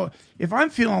if I'm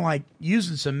feeling like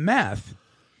using some meth,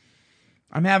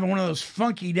 I'm having one of those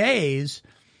funky days,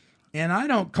 and I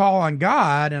don't call on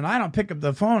God, and I don't pick up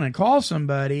the phone and call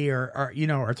somebody or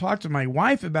talk to my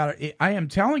wife about it. I am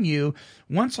telling you,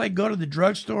 once I go to the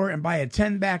drugstore and buy a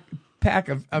 10-pack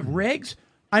of rigs,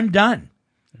 I'm done.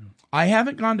 I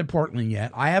haven't gone to Portland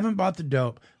yet. I haven't bought the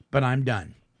dope, but I'm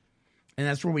done. And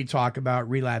that's where we talk about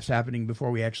relapse happening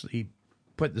before we actually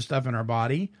put the stuff in our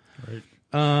body.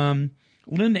 Right.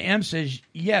 Linda M. says,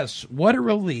 yes, what a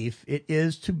relief it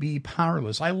is to be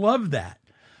powerless. I love that.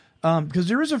 Because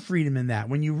there is a freedom in that.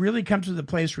 When you really come to the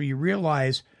place where you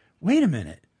realize, wait a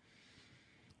minute,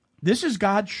 this is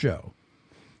God's show.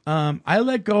 I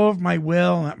let go of my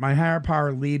will and let my higher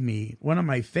power lead me. One of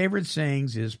my favorite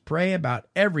sayings is pray about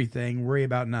everything, worry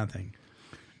about nothing.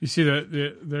 You see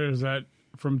that there's that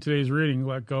from today's reading,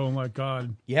 let go and let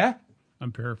God. Yeah.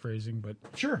 I'm paraphrasing, but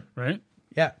Sure. right?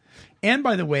 Yeah. And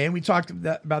by the way, and we talked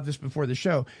about this before the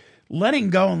show, letting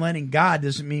go and letting God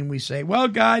doesn't mean we say, well,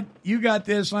 God, you got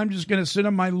this. I'm just going to sit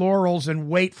on my laurels and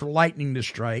wait for lightning to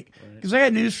strike. Because I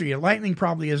got news for you. Lightning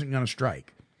probably isn't going to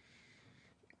strike.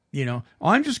 You know,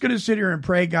 I'm just going to sit here and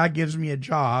pray God gives me a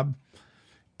job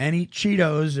and eat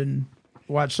Cheetos and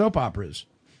watch soap operas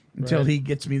until he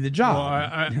gets me the job.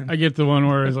 Well, I get the one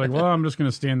where it's like, well, I'm just going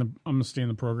to stay in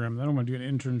the program. Then I'm going to do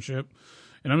an internship,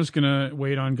 and I'm just going to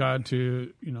wait on God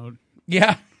to,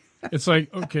 Yeah. It's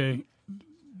like, okay,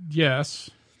 yes,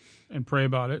 and pray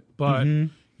about it, but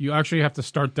you actually have to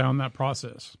start down that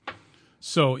process.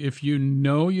 So if you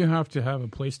know you have to have a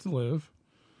place to live,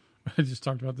 I just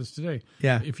talked about this today.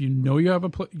 Yeah. If you know you have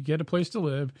get a place to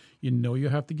live, you know you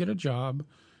have to get a job,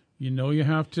 you know you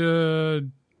have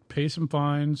to pay some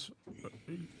fines,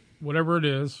 whatever it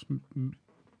is,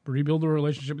 rebuild a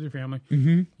relationship with your family.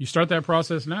 Mm-hmm. You start that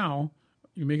process now.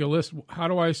 You make a list. How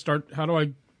do I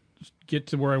get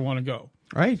to where I want to go?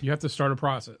 Right. You have to start a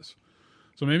process.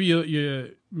 So maybe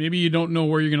you don't know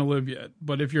where you're going to live yet,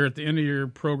 but if you're at the end of your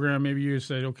program, maybe you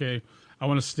say, okay, I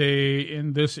want to stay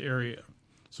in this area.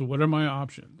 So what are my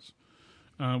options?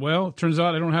 Well, it turns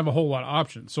out I don't have a whole lot of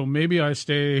options. So maybe I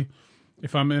stay,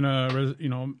 if I'm in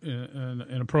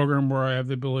a program where I have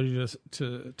the ability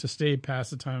to stay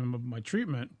past the time of my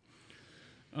treatment.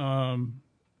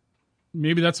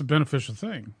 Maybe that's a beneficial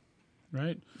thing,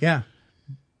 right? Yeah.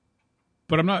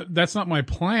 But that's not my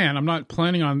plan. I'm not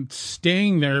planning on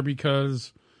staying there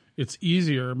because it's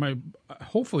easier.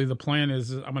 Hopefully the plan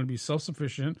is I'm going to be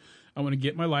self-sufficient. I want to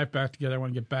get my life back together. I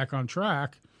want to get back on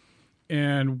track.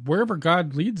 And wherever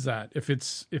God leads that, if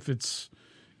it's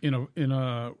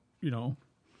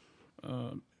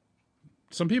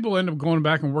some people end up going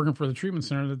back and working for the treatment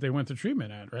center that they went to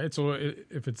treatment at, right? So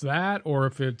if it's that, or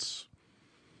if it's,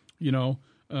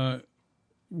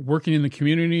 working in the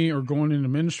community or going into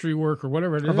ministry work or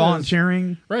whatever it is. Or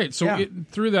volunteering. Right. So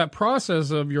through that process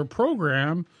of your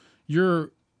program,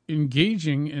 you're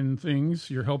engaging in things,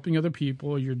 you're helping other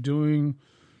people, you're doing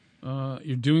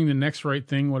the next right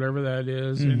thing, whatever that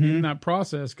is. Mm-hmm. And in that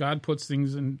process, God puts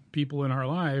things in people in our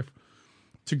life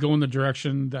to go in the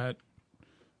direction that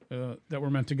we're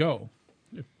meant to go,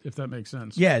 if that makes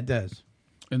sense. Yeah, it does.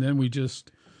 And then we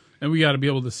got to be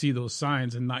able to see those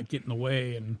signs and not get in the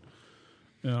way. And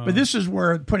but this is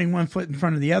where putting one foot in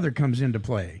front of the other comes into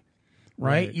play.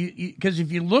 right? Because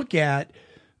if you look at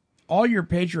all your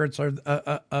patriots of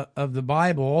the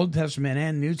Bible, Old Testament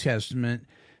and New Testament,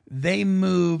 they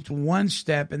moved one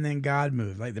step and then God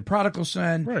moved. Like the prodigal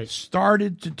son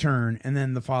started to turn, and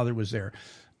then the father was there.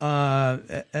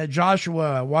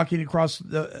 Joshua walking across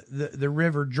the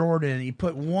river Jordan, he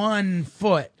put one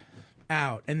foot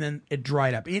out, and then it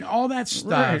dried up. All that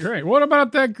stuff. Right. What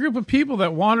about that group of people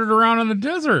that wandered around in the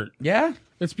desert? Yeah.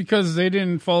 It's because they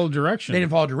didn't follow directions. They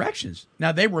didn't follow directions.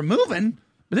 Now, they were moving,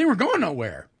 but they weren't going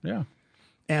nowhere. Yeah.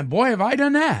 And boy, have I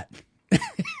done that.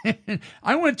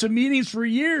 I went to meetings for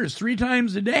years, 3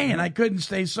 times a day, and I couldn't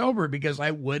stay sober because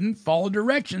I wouldn't follow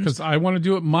directions. Because I want to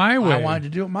do it my way. I wanted to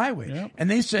do it my way. Yep.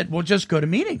 And they said, well, just go to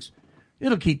meetings.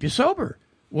 It'll keep you sober.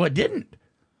 Well, it didn't.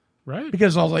 Right.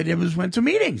 Because all I did was went to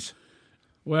meetings.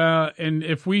 Well, and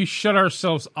if we shut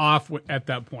ourselves off at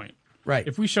that point. Right.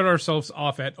 If we shut ourselves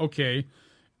off at, okay,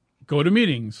 go to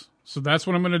meetings. So that's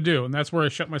what I'm going to do, and that's where I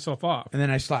shut myself off. And then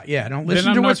I stop. Yeah, don't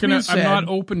listen to what's being said. I'm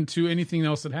not open to anything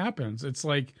else that happens. It's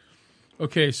like,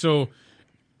 okay, so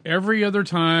every other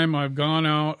time I've gone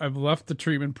out, I've left the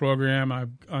treatment program,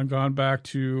 I've gone back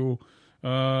to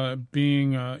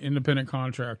being an independent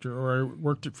contractor, or I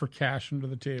worked it for cash under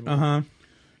the table. Uh-huh.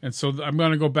 And so I'm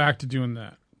going to go back to doing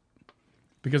that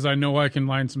because I know I can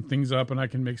line some things up and I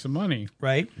can make some money.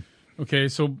 Right. Okay,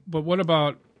 so but what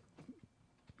about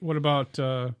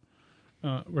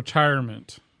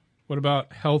retirement? What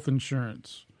about health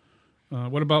insurance?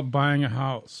 What about buying a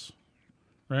house?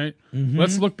 Right? Mm-hmm.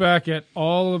 Let's look back at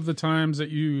all of the times that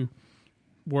you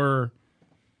were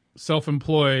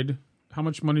self-employed. How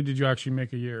much money did you actually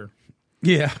make a year?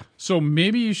 Yeah. So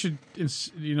maybe you should,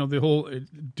 the whole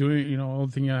doing, the whole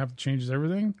thing you have to change is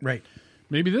everything. Right.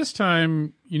 Maybe this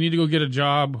time you need to go get a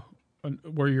job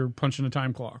where you're punching a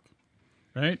time clock.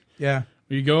 Right? Yeah.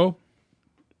 You go.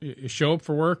 You show up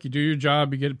for work, you do your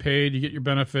job, you get paid, you get your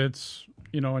benefits,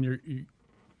 and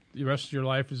the rest of your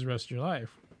life is the rest of your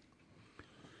life.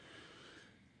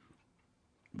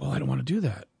 Well, I don't want to do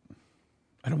that.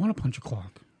 I don't want to punch a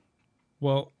clock.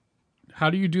 Well,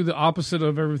 how do you do the opposite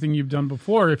of everything you've done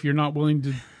before if you're not willing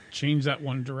to change that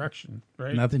one direction,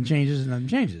 right? Nothing changes and nothing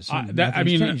changes.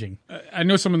 Changing. I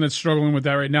know someone that's struggling with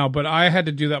that right now, but I had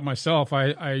to do that myself.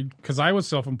 Because I was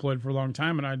self-employed for a long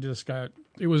time, and I just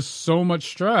it was so much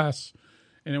stress,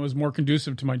 and it was more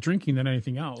conducive to my drinking than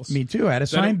anything else. Me too. I had a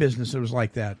sign business that was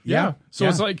like that. Yeah. So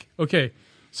it's like, okay,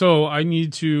 so I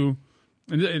need to,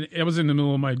 and it was in the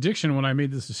middle of my addiction when I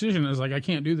made this decision. I was like, I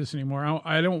can't do this anymore.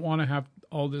 I don't want to have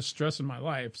all this stress in my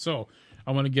life. So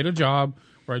I want to get a job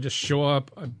where I just show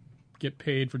up, I get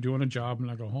paid for doing a job, and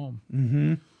I go home.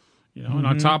 Mm-hmm. And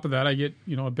on top of that, I get,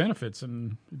 benefits.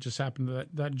 And it just happened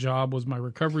that job was my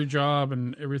recovery job,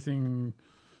 and everything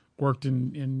worked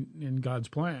in God's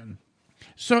plan.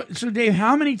 So Dave,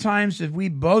 how many times have we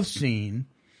both seen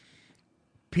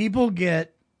people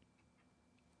get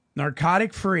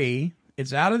narcotic free?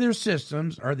 It's out of their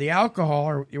systems, or the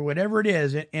alcohol, or whatever it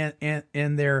is,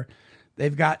 and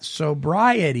they've got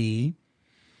sobriety,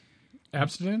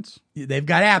 abstinence. They've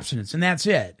got abstinence, and that's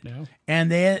it. Yeah.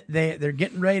 And they're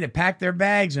getting ready to pack their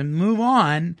bags and move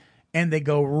on, and they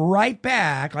go right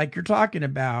back, like you're talking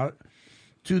about,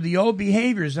 to the old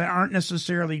behaviors that aren't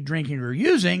necessarily drinking or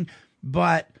using,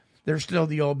 but they're still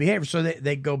the old behavior. So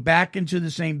they go back into the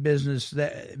same business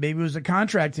that maybe it was a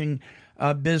contracting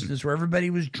business where everybody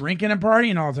was drinking and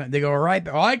partying all the time. They go, all right,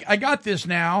 I got this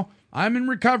now. I'm in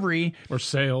recovery. Or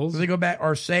sales. So they go back,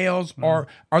 or sales, or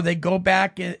they go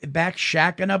back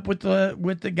shacking up with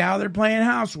the gal they're playing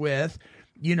house with.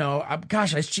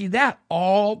 Gosh, I see that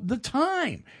all the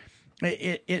time.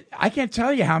 I can't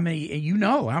tell you how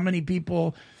many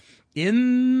people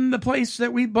in the place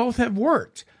that we both have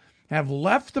worked have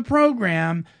left the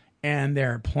program, and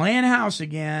they're playing house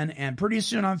again, and pretty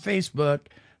soon on Facebook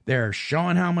they're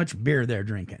showing how much beer they're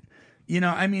drinking.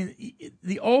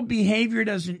 The old behavior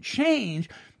doesn't change.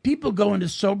 People go into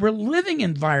sober living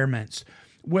environments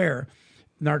where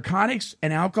narcotics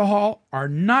and alcohol are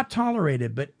not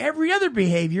tolerated, but every other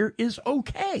behavior is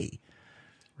okay.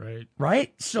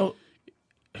 Right? So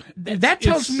that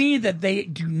tells me that they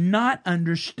do not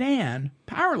understand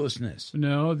powerlessness.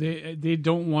 No, they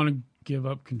don't want to give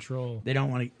up control. They don't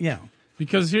want to,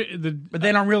 because but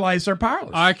they don't realize they're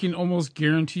powerless. I can almost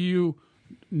guarantee you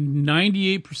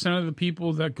 98% of the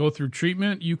people that go through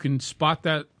treatment, you can spot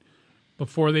that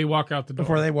before they walk out the door.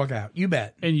 Before they walk out, you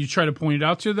bet. And you try to point it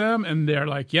out to them, and they're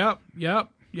like, yep,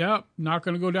 not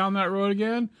going to go down that road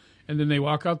again. And then they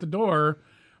walk out the door,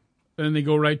 and they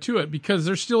go right to it because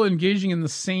they're still engaging in the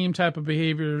same type of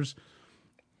behaviors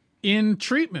in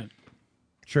treatment.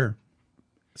 Sure.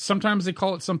 Sometimes they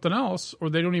call it something else, or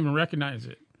they don't even recognize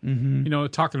it. You know,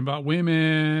 talking about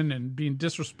women and being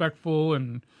disrespectful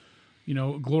and, you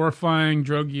know, glorifying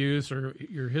drug use or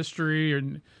your history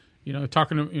and, you know,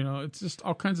 it's just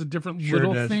all kinds of different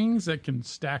little things that can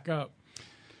stack up.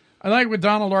 I like what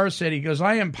Donald R. said. He goes,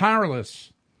 I am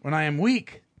powerless when I am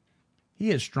weak. He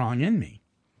is strong in me.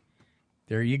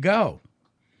 There you go.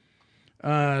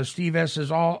 Steve S.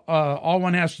 says, all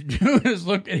one has to do is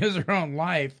look at his or own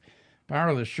life.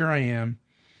 Powerless, sure I am.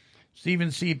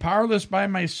 Stephen C., powerless by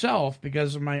myself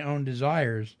because of my own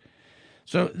desires.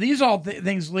 So these all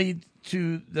things lead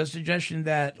to the suggestion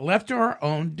that left to our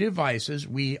own devices,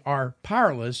 we are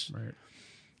powerless. Right.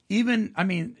 Even, I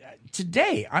mean,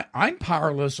 today, I'm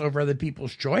powerless over other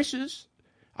people's choices.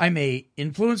 I may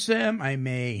influence them, I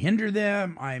may hinder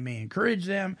them, I may encourage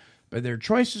them, but their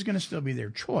choice is going to still be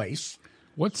their choice.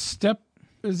 What step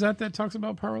is that talks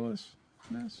about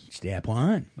powerlessness? Step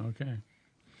one. Okay.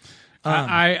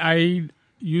 I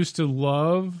used to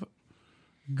love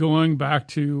going back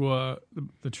to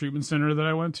the treatment center that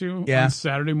I went to on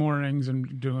Saturday mornings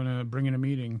and bringing a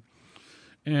meeting.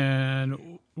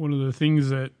 And one of the things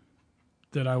that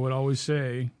I would always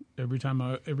say every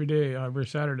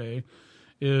Saturday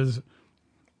is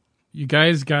you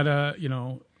guys gotta,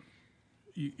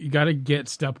 you gotta get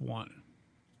step one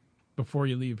before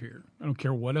you leave here. I don't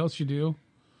care what else you do.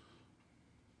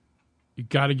 You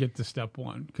got to get to step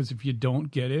one, because if you don't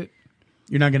get it,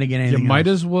 you're not going to get anything. You might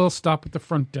as well stop at the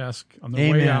front desk on the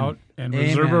way out and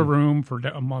reserve a room for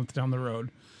a month down the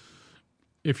road,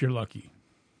 if you're lucky.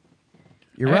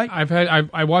 You're right.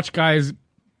 I watched guys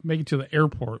make it to the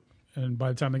airport, and by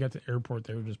the time they got to the airport,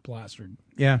 they were just plastered.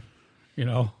 Yeah,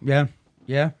 Yeah.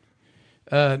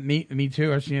 Me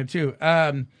too. I've seen it too.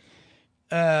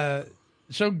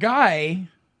 So Guy.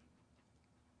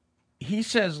 He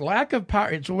says lack of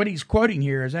power. So what he's quoting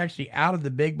here is actually out of the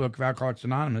big book of Alcoholics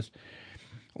Anonymous.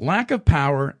 Lack of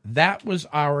power, that was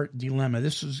our dilemma.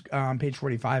 This is on page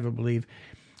 45, I believe.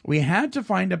 We had to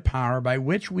find a power by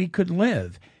which we could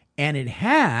live, and it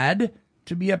had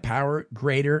to be a power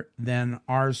greater than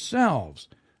ourselves.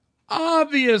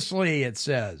 Obviously, it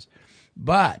says.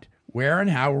 But where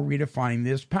and how were we to find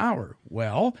this power?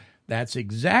 Well, that's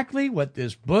exactly what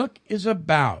this book is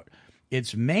about.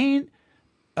 Its main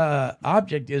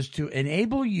object is to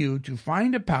enable you to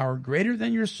find a power greater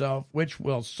than yourself, which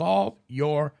will solve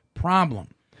your problem.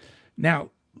 Now,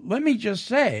 let me just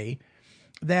say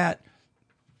that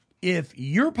if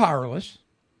you're powerless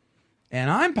and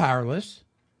I'm powerless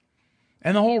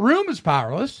and the whole room is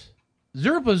powerless,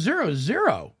 0 plus 0 is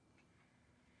 0.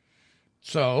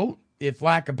 So if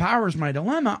lack of power is my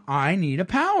dilemma, I need a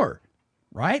power,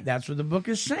 right? That's what the book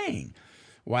is saying.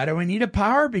 Why do I need a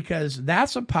power? Because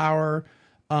that's a power,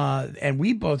 and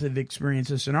we both have experienced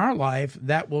this in our life,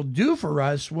 that will do for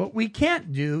us what we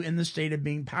can't do in the state of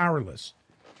being powerless.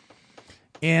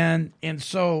 And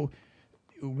so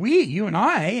you and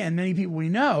I, and many people we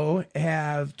know,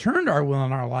 have turned our will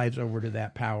and our lives over to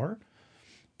that power.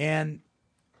 And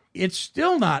it's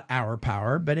still not our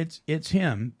power, but it's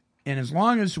him. And as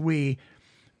long as we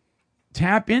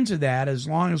tap into that, as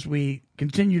long as we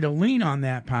continue to lean on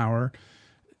that power,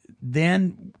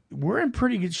 then we're in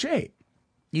pretty good shape,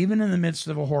 even in the midst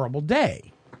of a horrible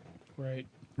day.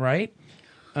 Right?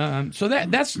 So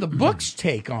that's the book's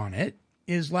take on it,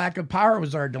 is lack of power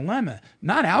was our dilemma.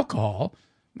 Not alcohol,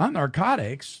 not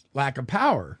narcotics, lack of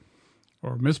power.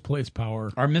 Or misplaced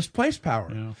power.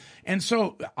 Yeah. And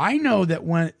so I know that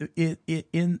when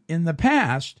in the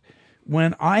past,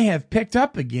 when I have picked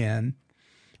up again,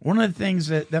 one of the things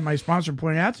that my sponsor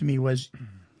pointed out to me was,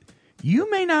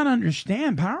 you may not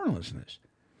understand powerlessness,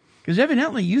 because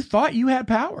evidently you thought you had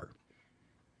power.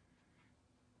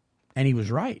 And he was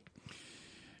right.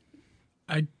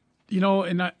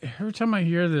 Every time I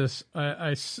hear this,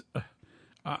 I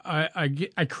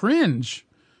cringe.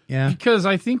 Yeah. Because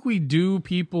I think we do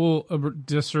people a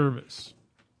disservice.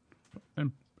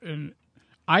 And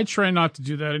I try not to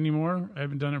do that anymore. I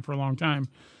haven't done it for a long time.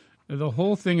 The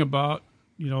whole thing about,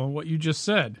 what you just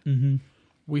said,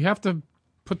 we have to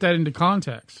put that into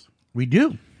context. We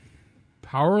do.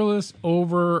 Powerless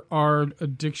over our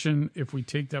addiction if we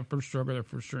take that first drug or that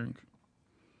first drink.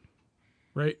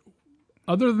 Right?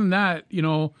 Other than that,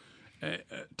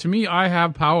 to me, I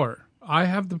have power. I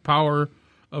have the power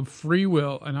of free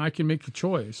will, and I can make a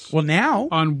choice. Well, now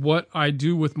on what I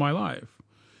do with my life.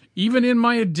 Even in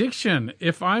my addiction,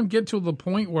 if I get to the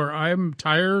point where I'm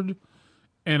tired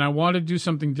and I want to do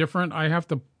something different, I have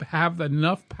to have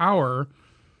enough power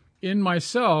in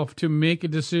myself to make a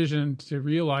decision to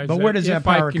realize. But where does that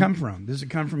power come from? Does it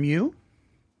come from you?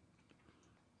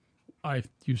 I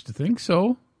used to think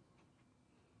so.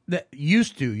 That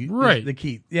used to, Right. The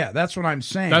key. Yeah, that's what I'm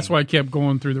saying. That's why I kept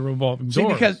going through the revolving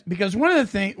door. Because one of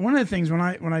the things when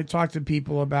I talk to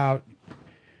people about,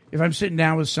 if I'm sitting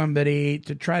down with somebody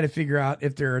to try to figure out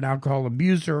if they're an alcohol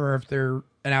abuser or if they're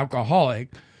an alcoholic,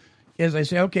 is I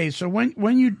say, okay, so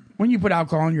when you put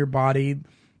alcohol in your body,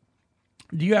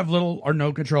 do you have little or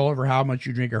no control over how much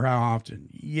you drink or how often?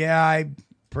 Yeah,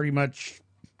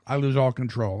 I lose all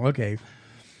control. Okay.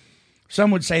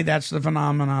 Some would say that's the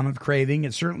phenomenon of craving.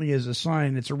 It certainly is a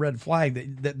sign. It's a red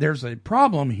flag that there's a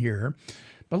problem here.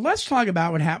 But let's talk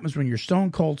about what happens when you're stone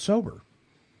cold sober.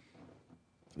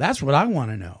 That's what I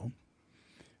want to know.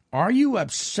 Are you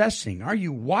obsessing? Are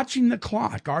you watching the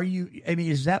clock?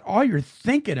 Is that all you're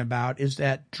thinking about? Is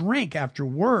that drink after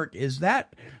work? Is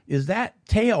that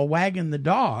tail wagging the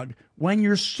dog when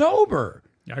you're sober?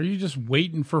 Are you just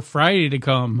waiting for Friday to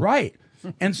come? Right.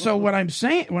 And so what I'm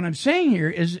saying here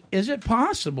is it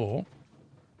possible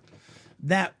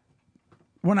that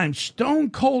when I'm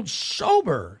stone cold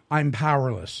sober, I'm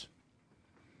powerless?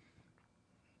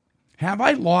 Have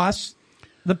I lost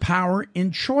the power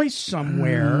in choice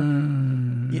somewhere?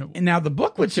 Now the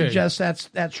book would suggest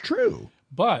that's true.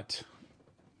 But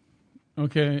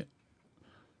okay,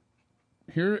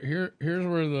 here's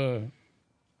where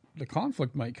the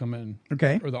conflict might come in.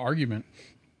 Okay. Or the argument.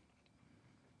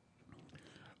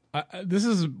 This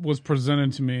was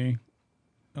presented to me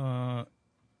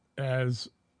as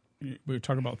we were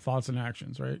talking about thoughts and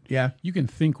actions, right? Yeah. You can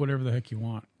think whatever the heck you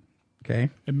want. Okay.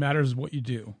 It matters what you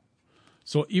do.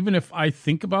 So even if I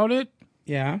think about it,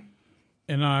 yeah,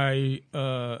 and I,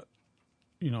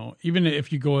 even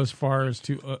if you go as far as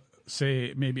to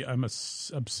say maybe I'm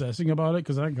obsessing about it,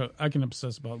 because I can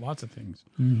obsess about lots of things.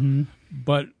 Mm-hmm.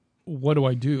 But what do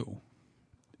I do?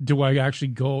 Do I actually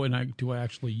go and do I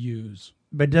actually use?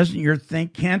 But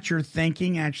can't your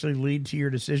thinking actually lead to your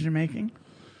decision making?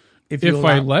 If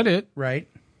I let it, right.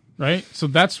 So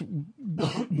that's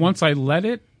once I let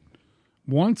it.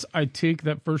 Once I take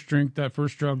that first drink, that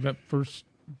first drug, that first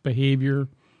behavior,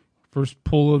 first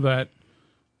pull of that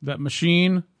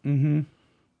machine, mm-hmm.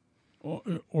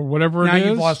 or whatever now it is,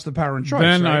 you've lost the power and choice.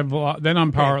 Then right? then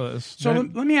I'm powerless. So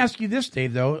let me ask you this,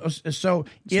 Dave. Though, so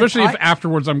especially if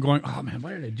afterwards I'm going, oh man,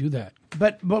 why did I do that?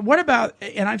 But what about?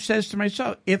 And I've said this to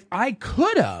myself: if I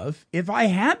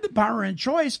had the power and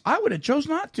choice, I would have chose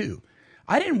not to.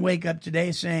 I didn't wake up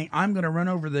today saying I'm going to run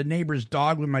over the neighbor's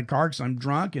dog with my car because I'm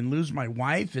drunk and lose my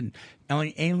wife and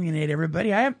alienate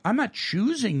everybody. I'm not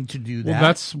choosing to do that. Well,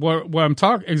 that's what I'm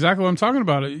talking. Exactly what I'm talking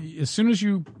about. As soon as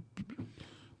you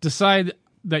decide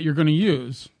that you're going to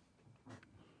use,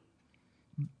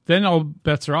 then all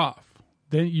bets are off.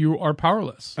 Then you are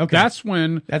powerless. Okay, that's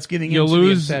when giving you into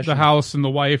lose the house and the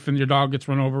wife and your dog gets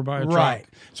run over by a truck. Right.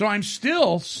 So I'm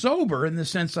still sober in the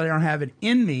sense that I don't have it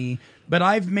in me. But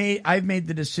I've made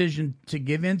the decision to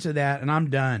give into that, and I'm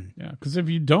done. Yeah, because if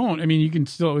you don't, I mean, you can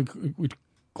still we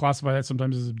classify that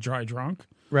sometimes as a dry drunk.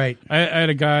 Right. I had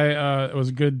a guy that was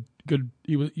a good.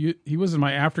 He was in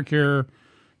my aftercare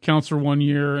counselor one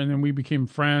year, and then we became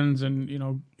friends, and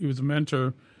he was a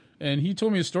mentor. And he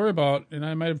told me a story about, and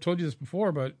I might have told you this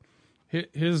before, but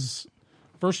his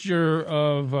first year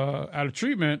of out of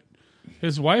treatment,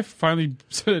 his wife finally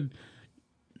said,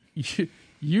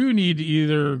 "You need to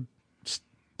either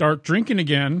start drinking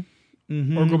again,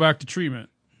 mm-hmm. or go back to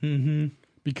treatment, mm-hmm.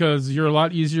 because you're a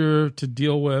lot easier to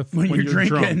deal with when you're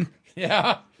drinking." Drunk.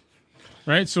 Yeah,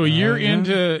 right. So a year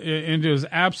into his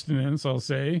abstinence, I'll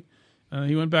say,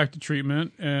 he went back to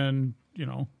treatment, and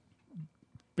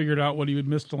figured out what he had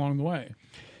missed along the way.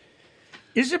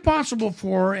 Is it possible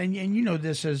for, and you know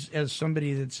this as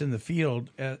somebody that's in the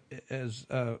field, as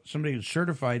somebody who's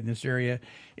certified in this area,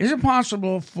 is it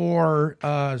possible for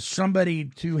somebody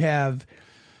to have,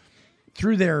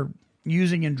 through their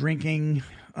using and drinking,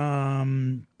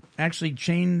 actually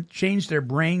change their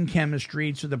brain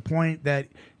chemistry to the point that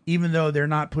even though they're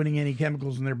not putting any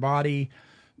chemicals in their body,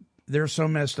 they're so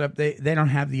messed up they don't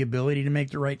have the ability to make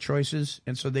the right choices,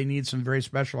 and so they need some very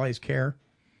specialized care?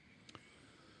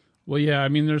 Well, yeah, I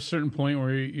mean, there's a certain point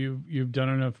where you've done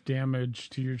enough damage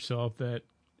to yourself that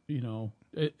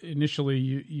initially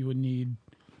you would need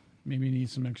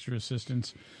some extra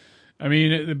assistance. I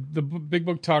mean, the big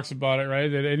book talks about it, right?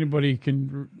 That anybody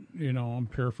can, I'm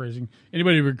paraphrasing,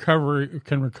 anybody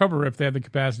can recover if they have the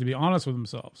capacity to be honest with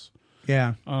themselves.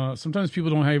 Yeah. Sometimes people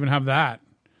don't even have that,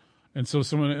 and so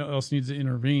someone else needs to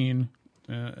intervene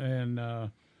and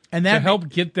to help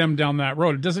get them down that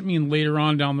road. It doesn't mean later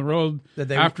on down the road,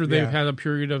 after they've had a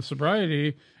period of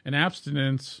sobriety and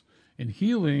abstinence and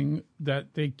healing,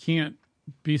 that they can't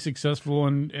be successful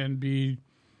and be,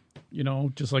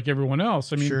 just like everyone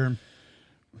else. I mean, sure.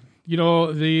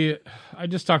 I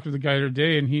just talked with the guy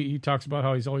today, and he talks about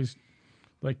how he's always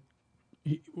like,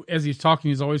 as he's talking,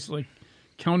 he's always like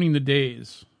counting the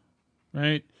days,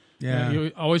 right? Yeah.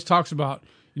 He always talks about,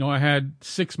 I had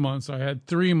 6 months, I had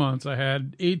 3 months, I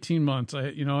had 18 months,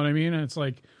 you know what I mean? And it's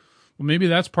like, well, maybe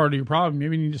that's part of your problem.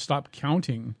 Maybe you need to stop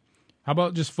counting. How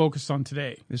about just focus on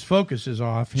today? His focus is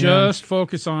off. Just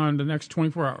focus on the next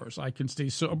 24 hours. I can stay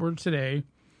sober today,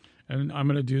 and I'm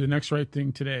going to do the next right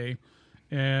thing today,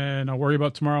 and I'll worry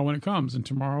about tomorrow when it comes, and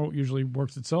tomorrow usually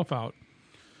works itself out.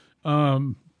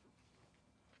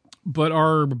 But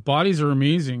our bodies are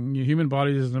amazing. Your human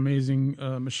body is an amazing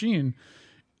machine.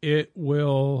 It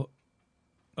will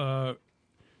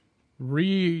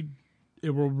regenerate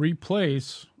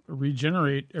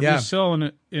every cell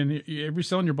in every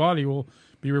cell in your body will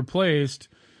be replaced.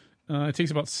 It takes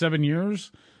about 7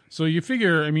 years. So you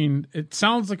figure, it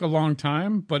sounds like a long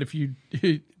time, but if you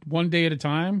one day at a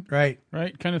time, right,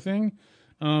 kind of thing,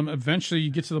 eventually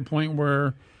you get to the point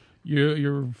where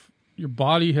your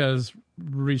body has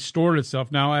restored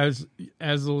itself. Now, as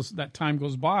that time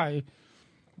goes by,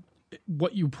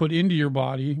 what you put into your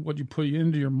body, what you put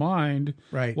into your mind,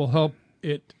 will help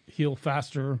it heal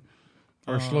faster,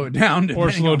 or slow it down, or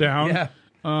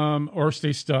or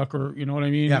stay stuck, or you know what I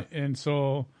mean. Yeah. And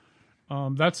so,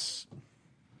 that's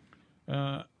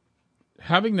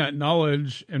having that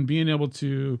knowledge and being able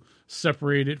to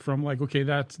separate it from like, okay,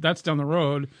 that's down the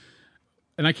road,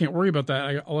 and I can't worry about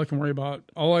that.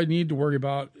 All I need to worry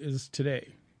about is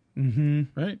today.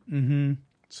 Mm-hmm. Right. Mm-hmm.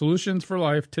 Solutions for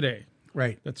life today.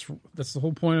 Right. That's the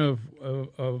whole point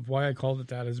of why I called it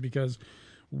that, is because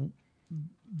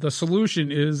the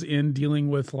solution is in dealing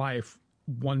with life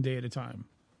one day at a time.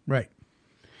 Right.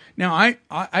 Now,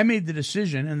 I made the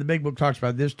decision, and the Big Book talks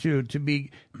about this too, to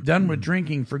be done with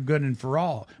drinking for good and for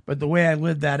all. But the way I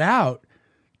lived that out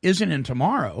isn't in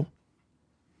tomorrow.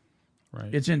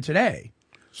 Right. It's in today.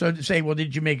 So to say, well,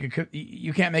 did you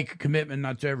you can't make a commitment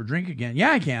not to ever drink again.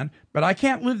 Yeah, I can, but I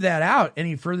can't live that out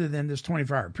any further than this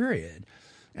 24-hour period.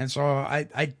 And so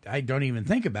I don't even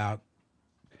think about,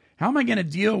 how am I going to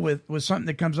deal with something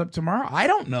that comes up tomorrow? I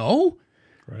don't know.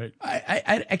 Right.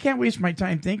 I can't waste my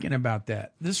time thinking about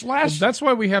that. That's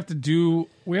why we have to do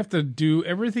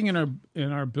everything in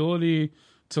our ability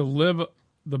to live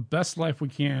the best life we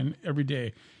can every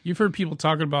day. You've heard people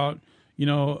talking about,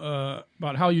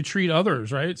 about how you treat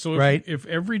others, right? So if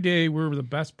every day we're the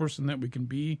best person that we can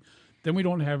be, then we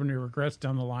don't have any regrets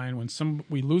down the line when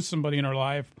we lose somebody in our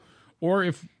life, or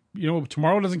if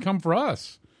tomorrow doesn't come for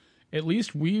us. At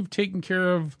least we've taken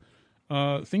care of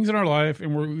things in our life,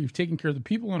 and we've taken care of the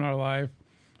people in our life.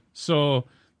 So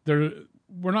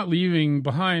we're not leaving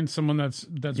behind someone that's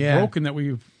broken that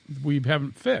we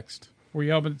haven't fixed. We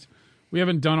haven't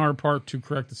done our part to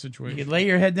correct the situation. You can lay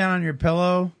your head down on your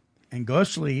pillow and go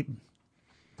sleep.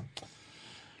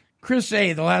 Chris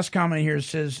A., the last comment here,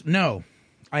 says, no,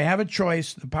 I have a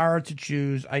choice, the power to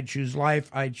choose. I choose life.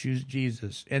 I choose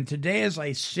Jesus. And today, as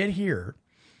I sit here,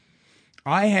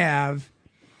 I have,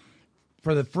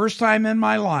 for the first time in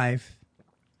my life,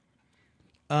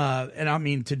 and I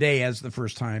mean today as the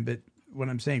first time, but when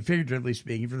I'm saying figuratively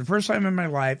speaking, for the first time in my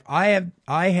life,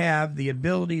 I have the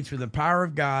ability through the power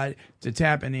of God to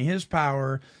tap into His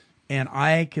power, and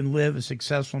I can live a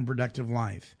successful and productive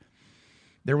life.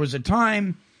 There was a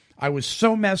time I was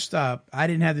so messed up, I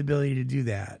didn't have the ability to do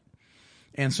that.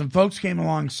 And some folks came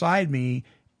alongside me,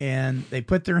 and they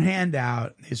put their hand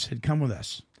out. They said, come with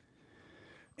us.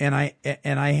 And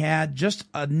I had just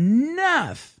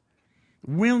enough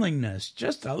willingness,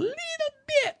 just a little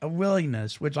bit of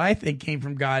willingness, which I think came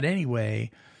from God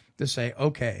anyway, to say,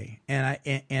 okay.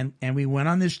 And we went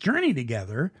on this journey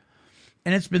together,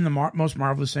 and it's been the most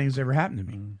marvelous thing that's ever happened to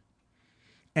me. Mm.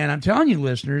 And I'm telling you,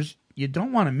 listeners, you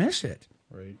don't want to miss it.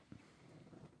 Right.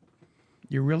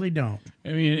 You really don't. I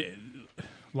mean,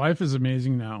 life is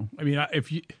amazing now. I mean,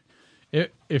 if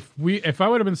I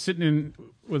would have been sitting in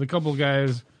with a couple of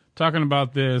guys talking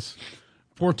about this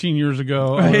 14 years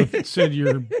ago, I would have said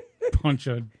you're a bunch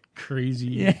of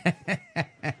crazy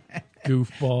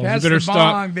goofballs. Pass you better the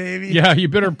bong, baby. Yeah, you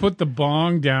better put the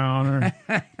bong down, or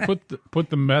put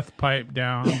the meth pipe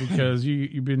down, because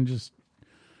you've been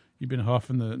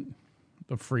huffing the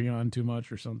Freon too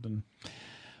much or something.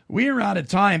 We are out of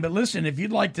time, but listen, if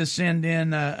you'd like to send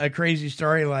in a crazy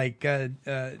story like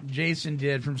Jason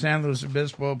did from San Luis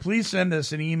Obispo, please send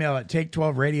us an email at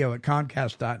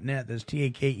take12radio@comcast.net. That's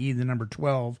TAKE, the number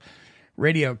 12,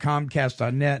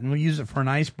 radio@comcast.net, and we'll use it for an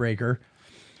icebreaker,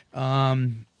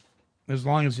 as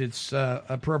long as it's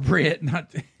appropriate,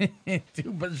 not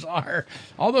too bizarre.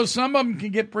 Although some of them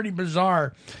can get pretty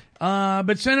bizarre,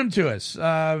 but send them to us.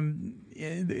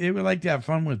 they would like to have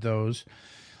fun with those.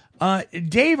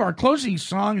 Dave, our closing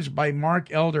song is by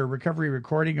Mark Elder, recovery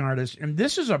recording artist, and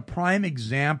this is a prime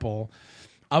example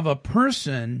of a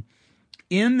person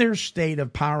in their state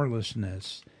of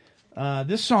powerlessness.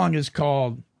 This song is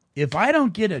called "If I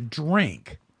Don't Get a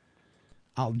Drink,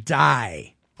 I'll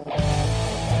Die."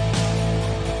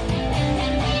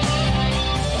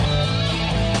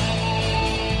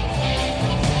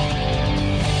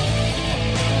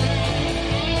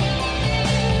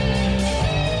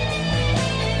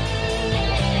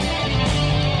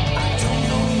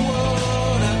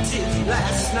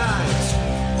 Last night,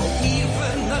 or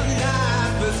even the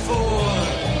night before,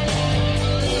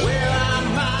 where I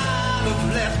might have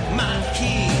left my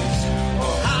keys,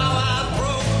 or how I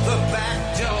broke the back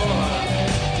door.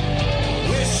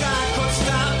 Wish I could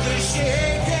stop the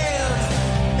shaking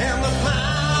and the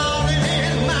pounding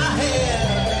in my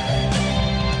head.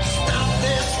 Stop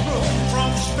this room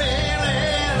from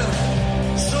spinning,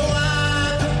 so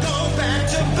I could go back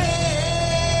to bed.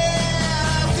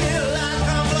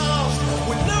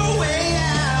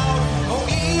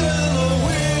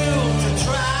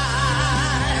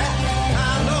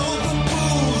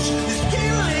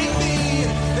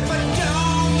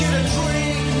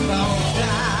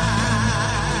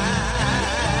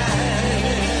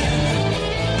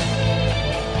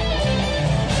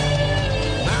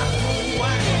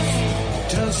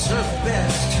 Her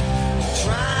best to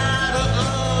try to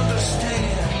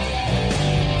understand,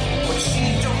 but she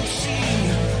don't see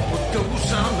what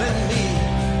goes on in me.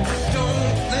 I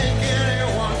don't think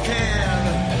anyone can.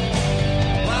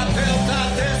 I built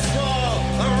out this wall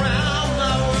around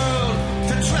my world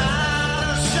to try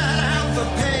to shut out the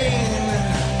pain.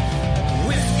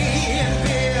 Whiskey and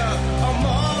beer, a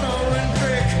mortar and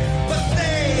brick, but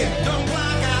they don't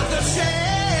block out the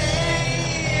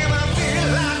shame. I feel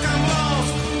like I'm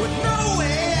lost with no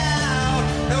way out,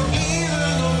 no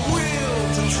even the will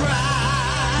to try.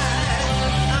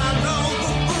 I know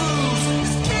the booze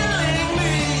is killing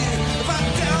me. If I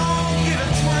don't get a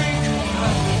drink,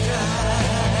 I'll die.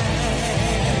 I'm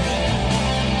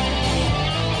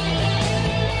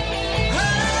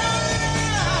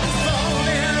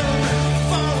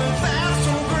falling fast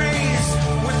from grace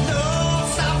with no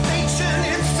salvation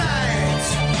in sight.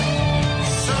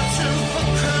 Searching for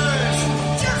courage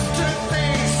just to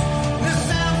face this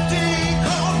empty,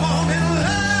 cold morning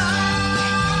light.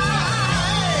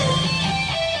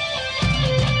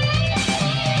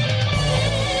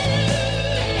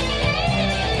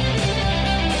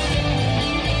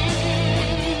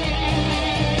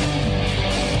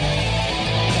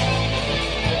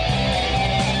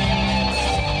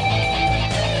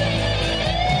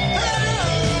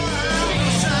 I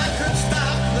wish I could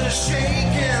stop the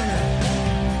shaking,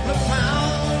 the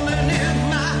pounding in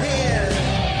my head.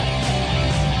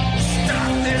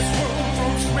 Stop this room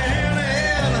from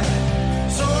spinning,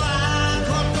 so I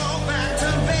could go back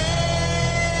to bed.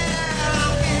 I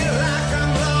feel like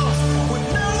I'm lost with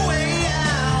no way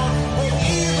out, or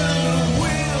even the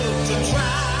will to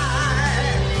try.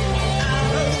 I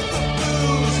know the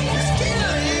booze is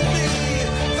killing me.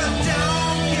 If I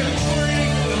don't get a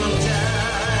drink, I'll die.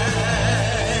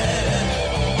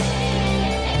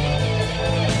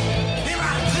 If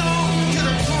I don't get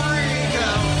a drink,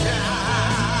 I'll die.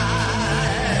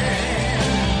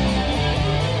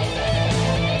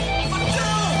 If I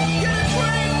don't get a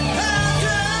drink, I'll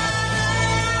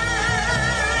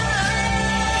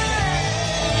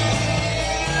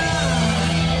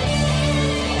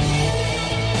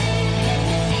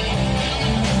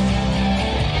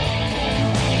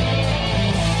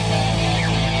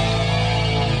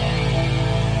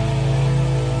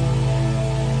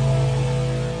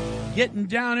Getting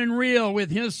down and real with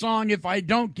his song, "If I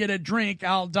Don't Get a Drink,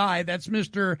 I'll Die." That's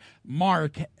Mr.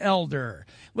 Mark Elder.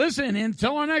 Listen,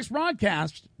 until our next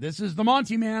broadcast, this is the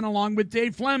Monty Man along with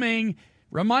Dave Fleming,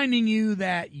 reminding you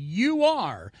that you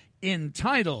are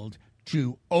entitled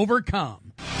to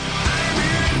overcome.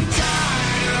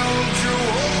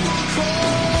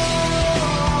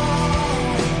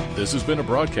 This has been a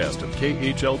broadcast of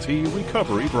KHLT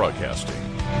Recovery Broadcasting.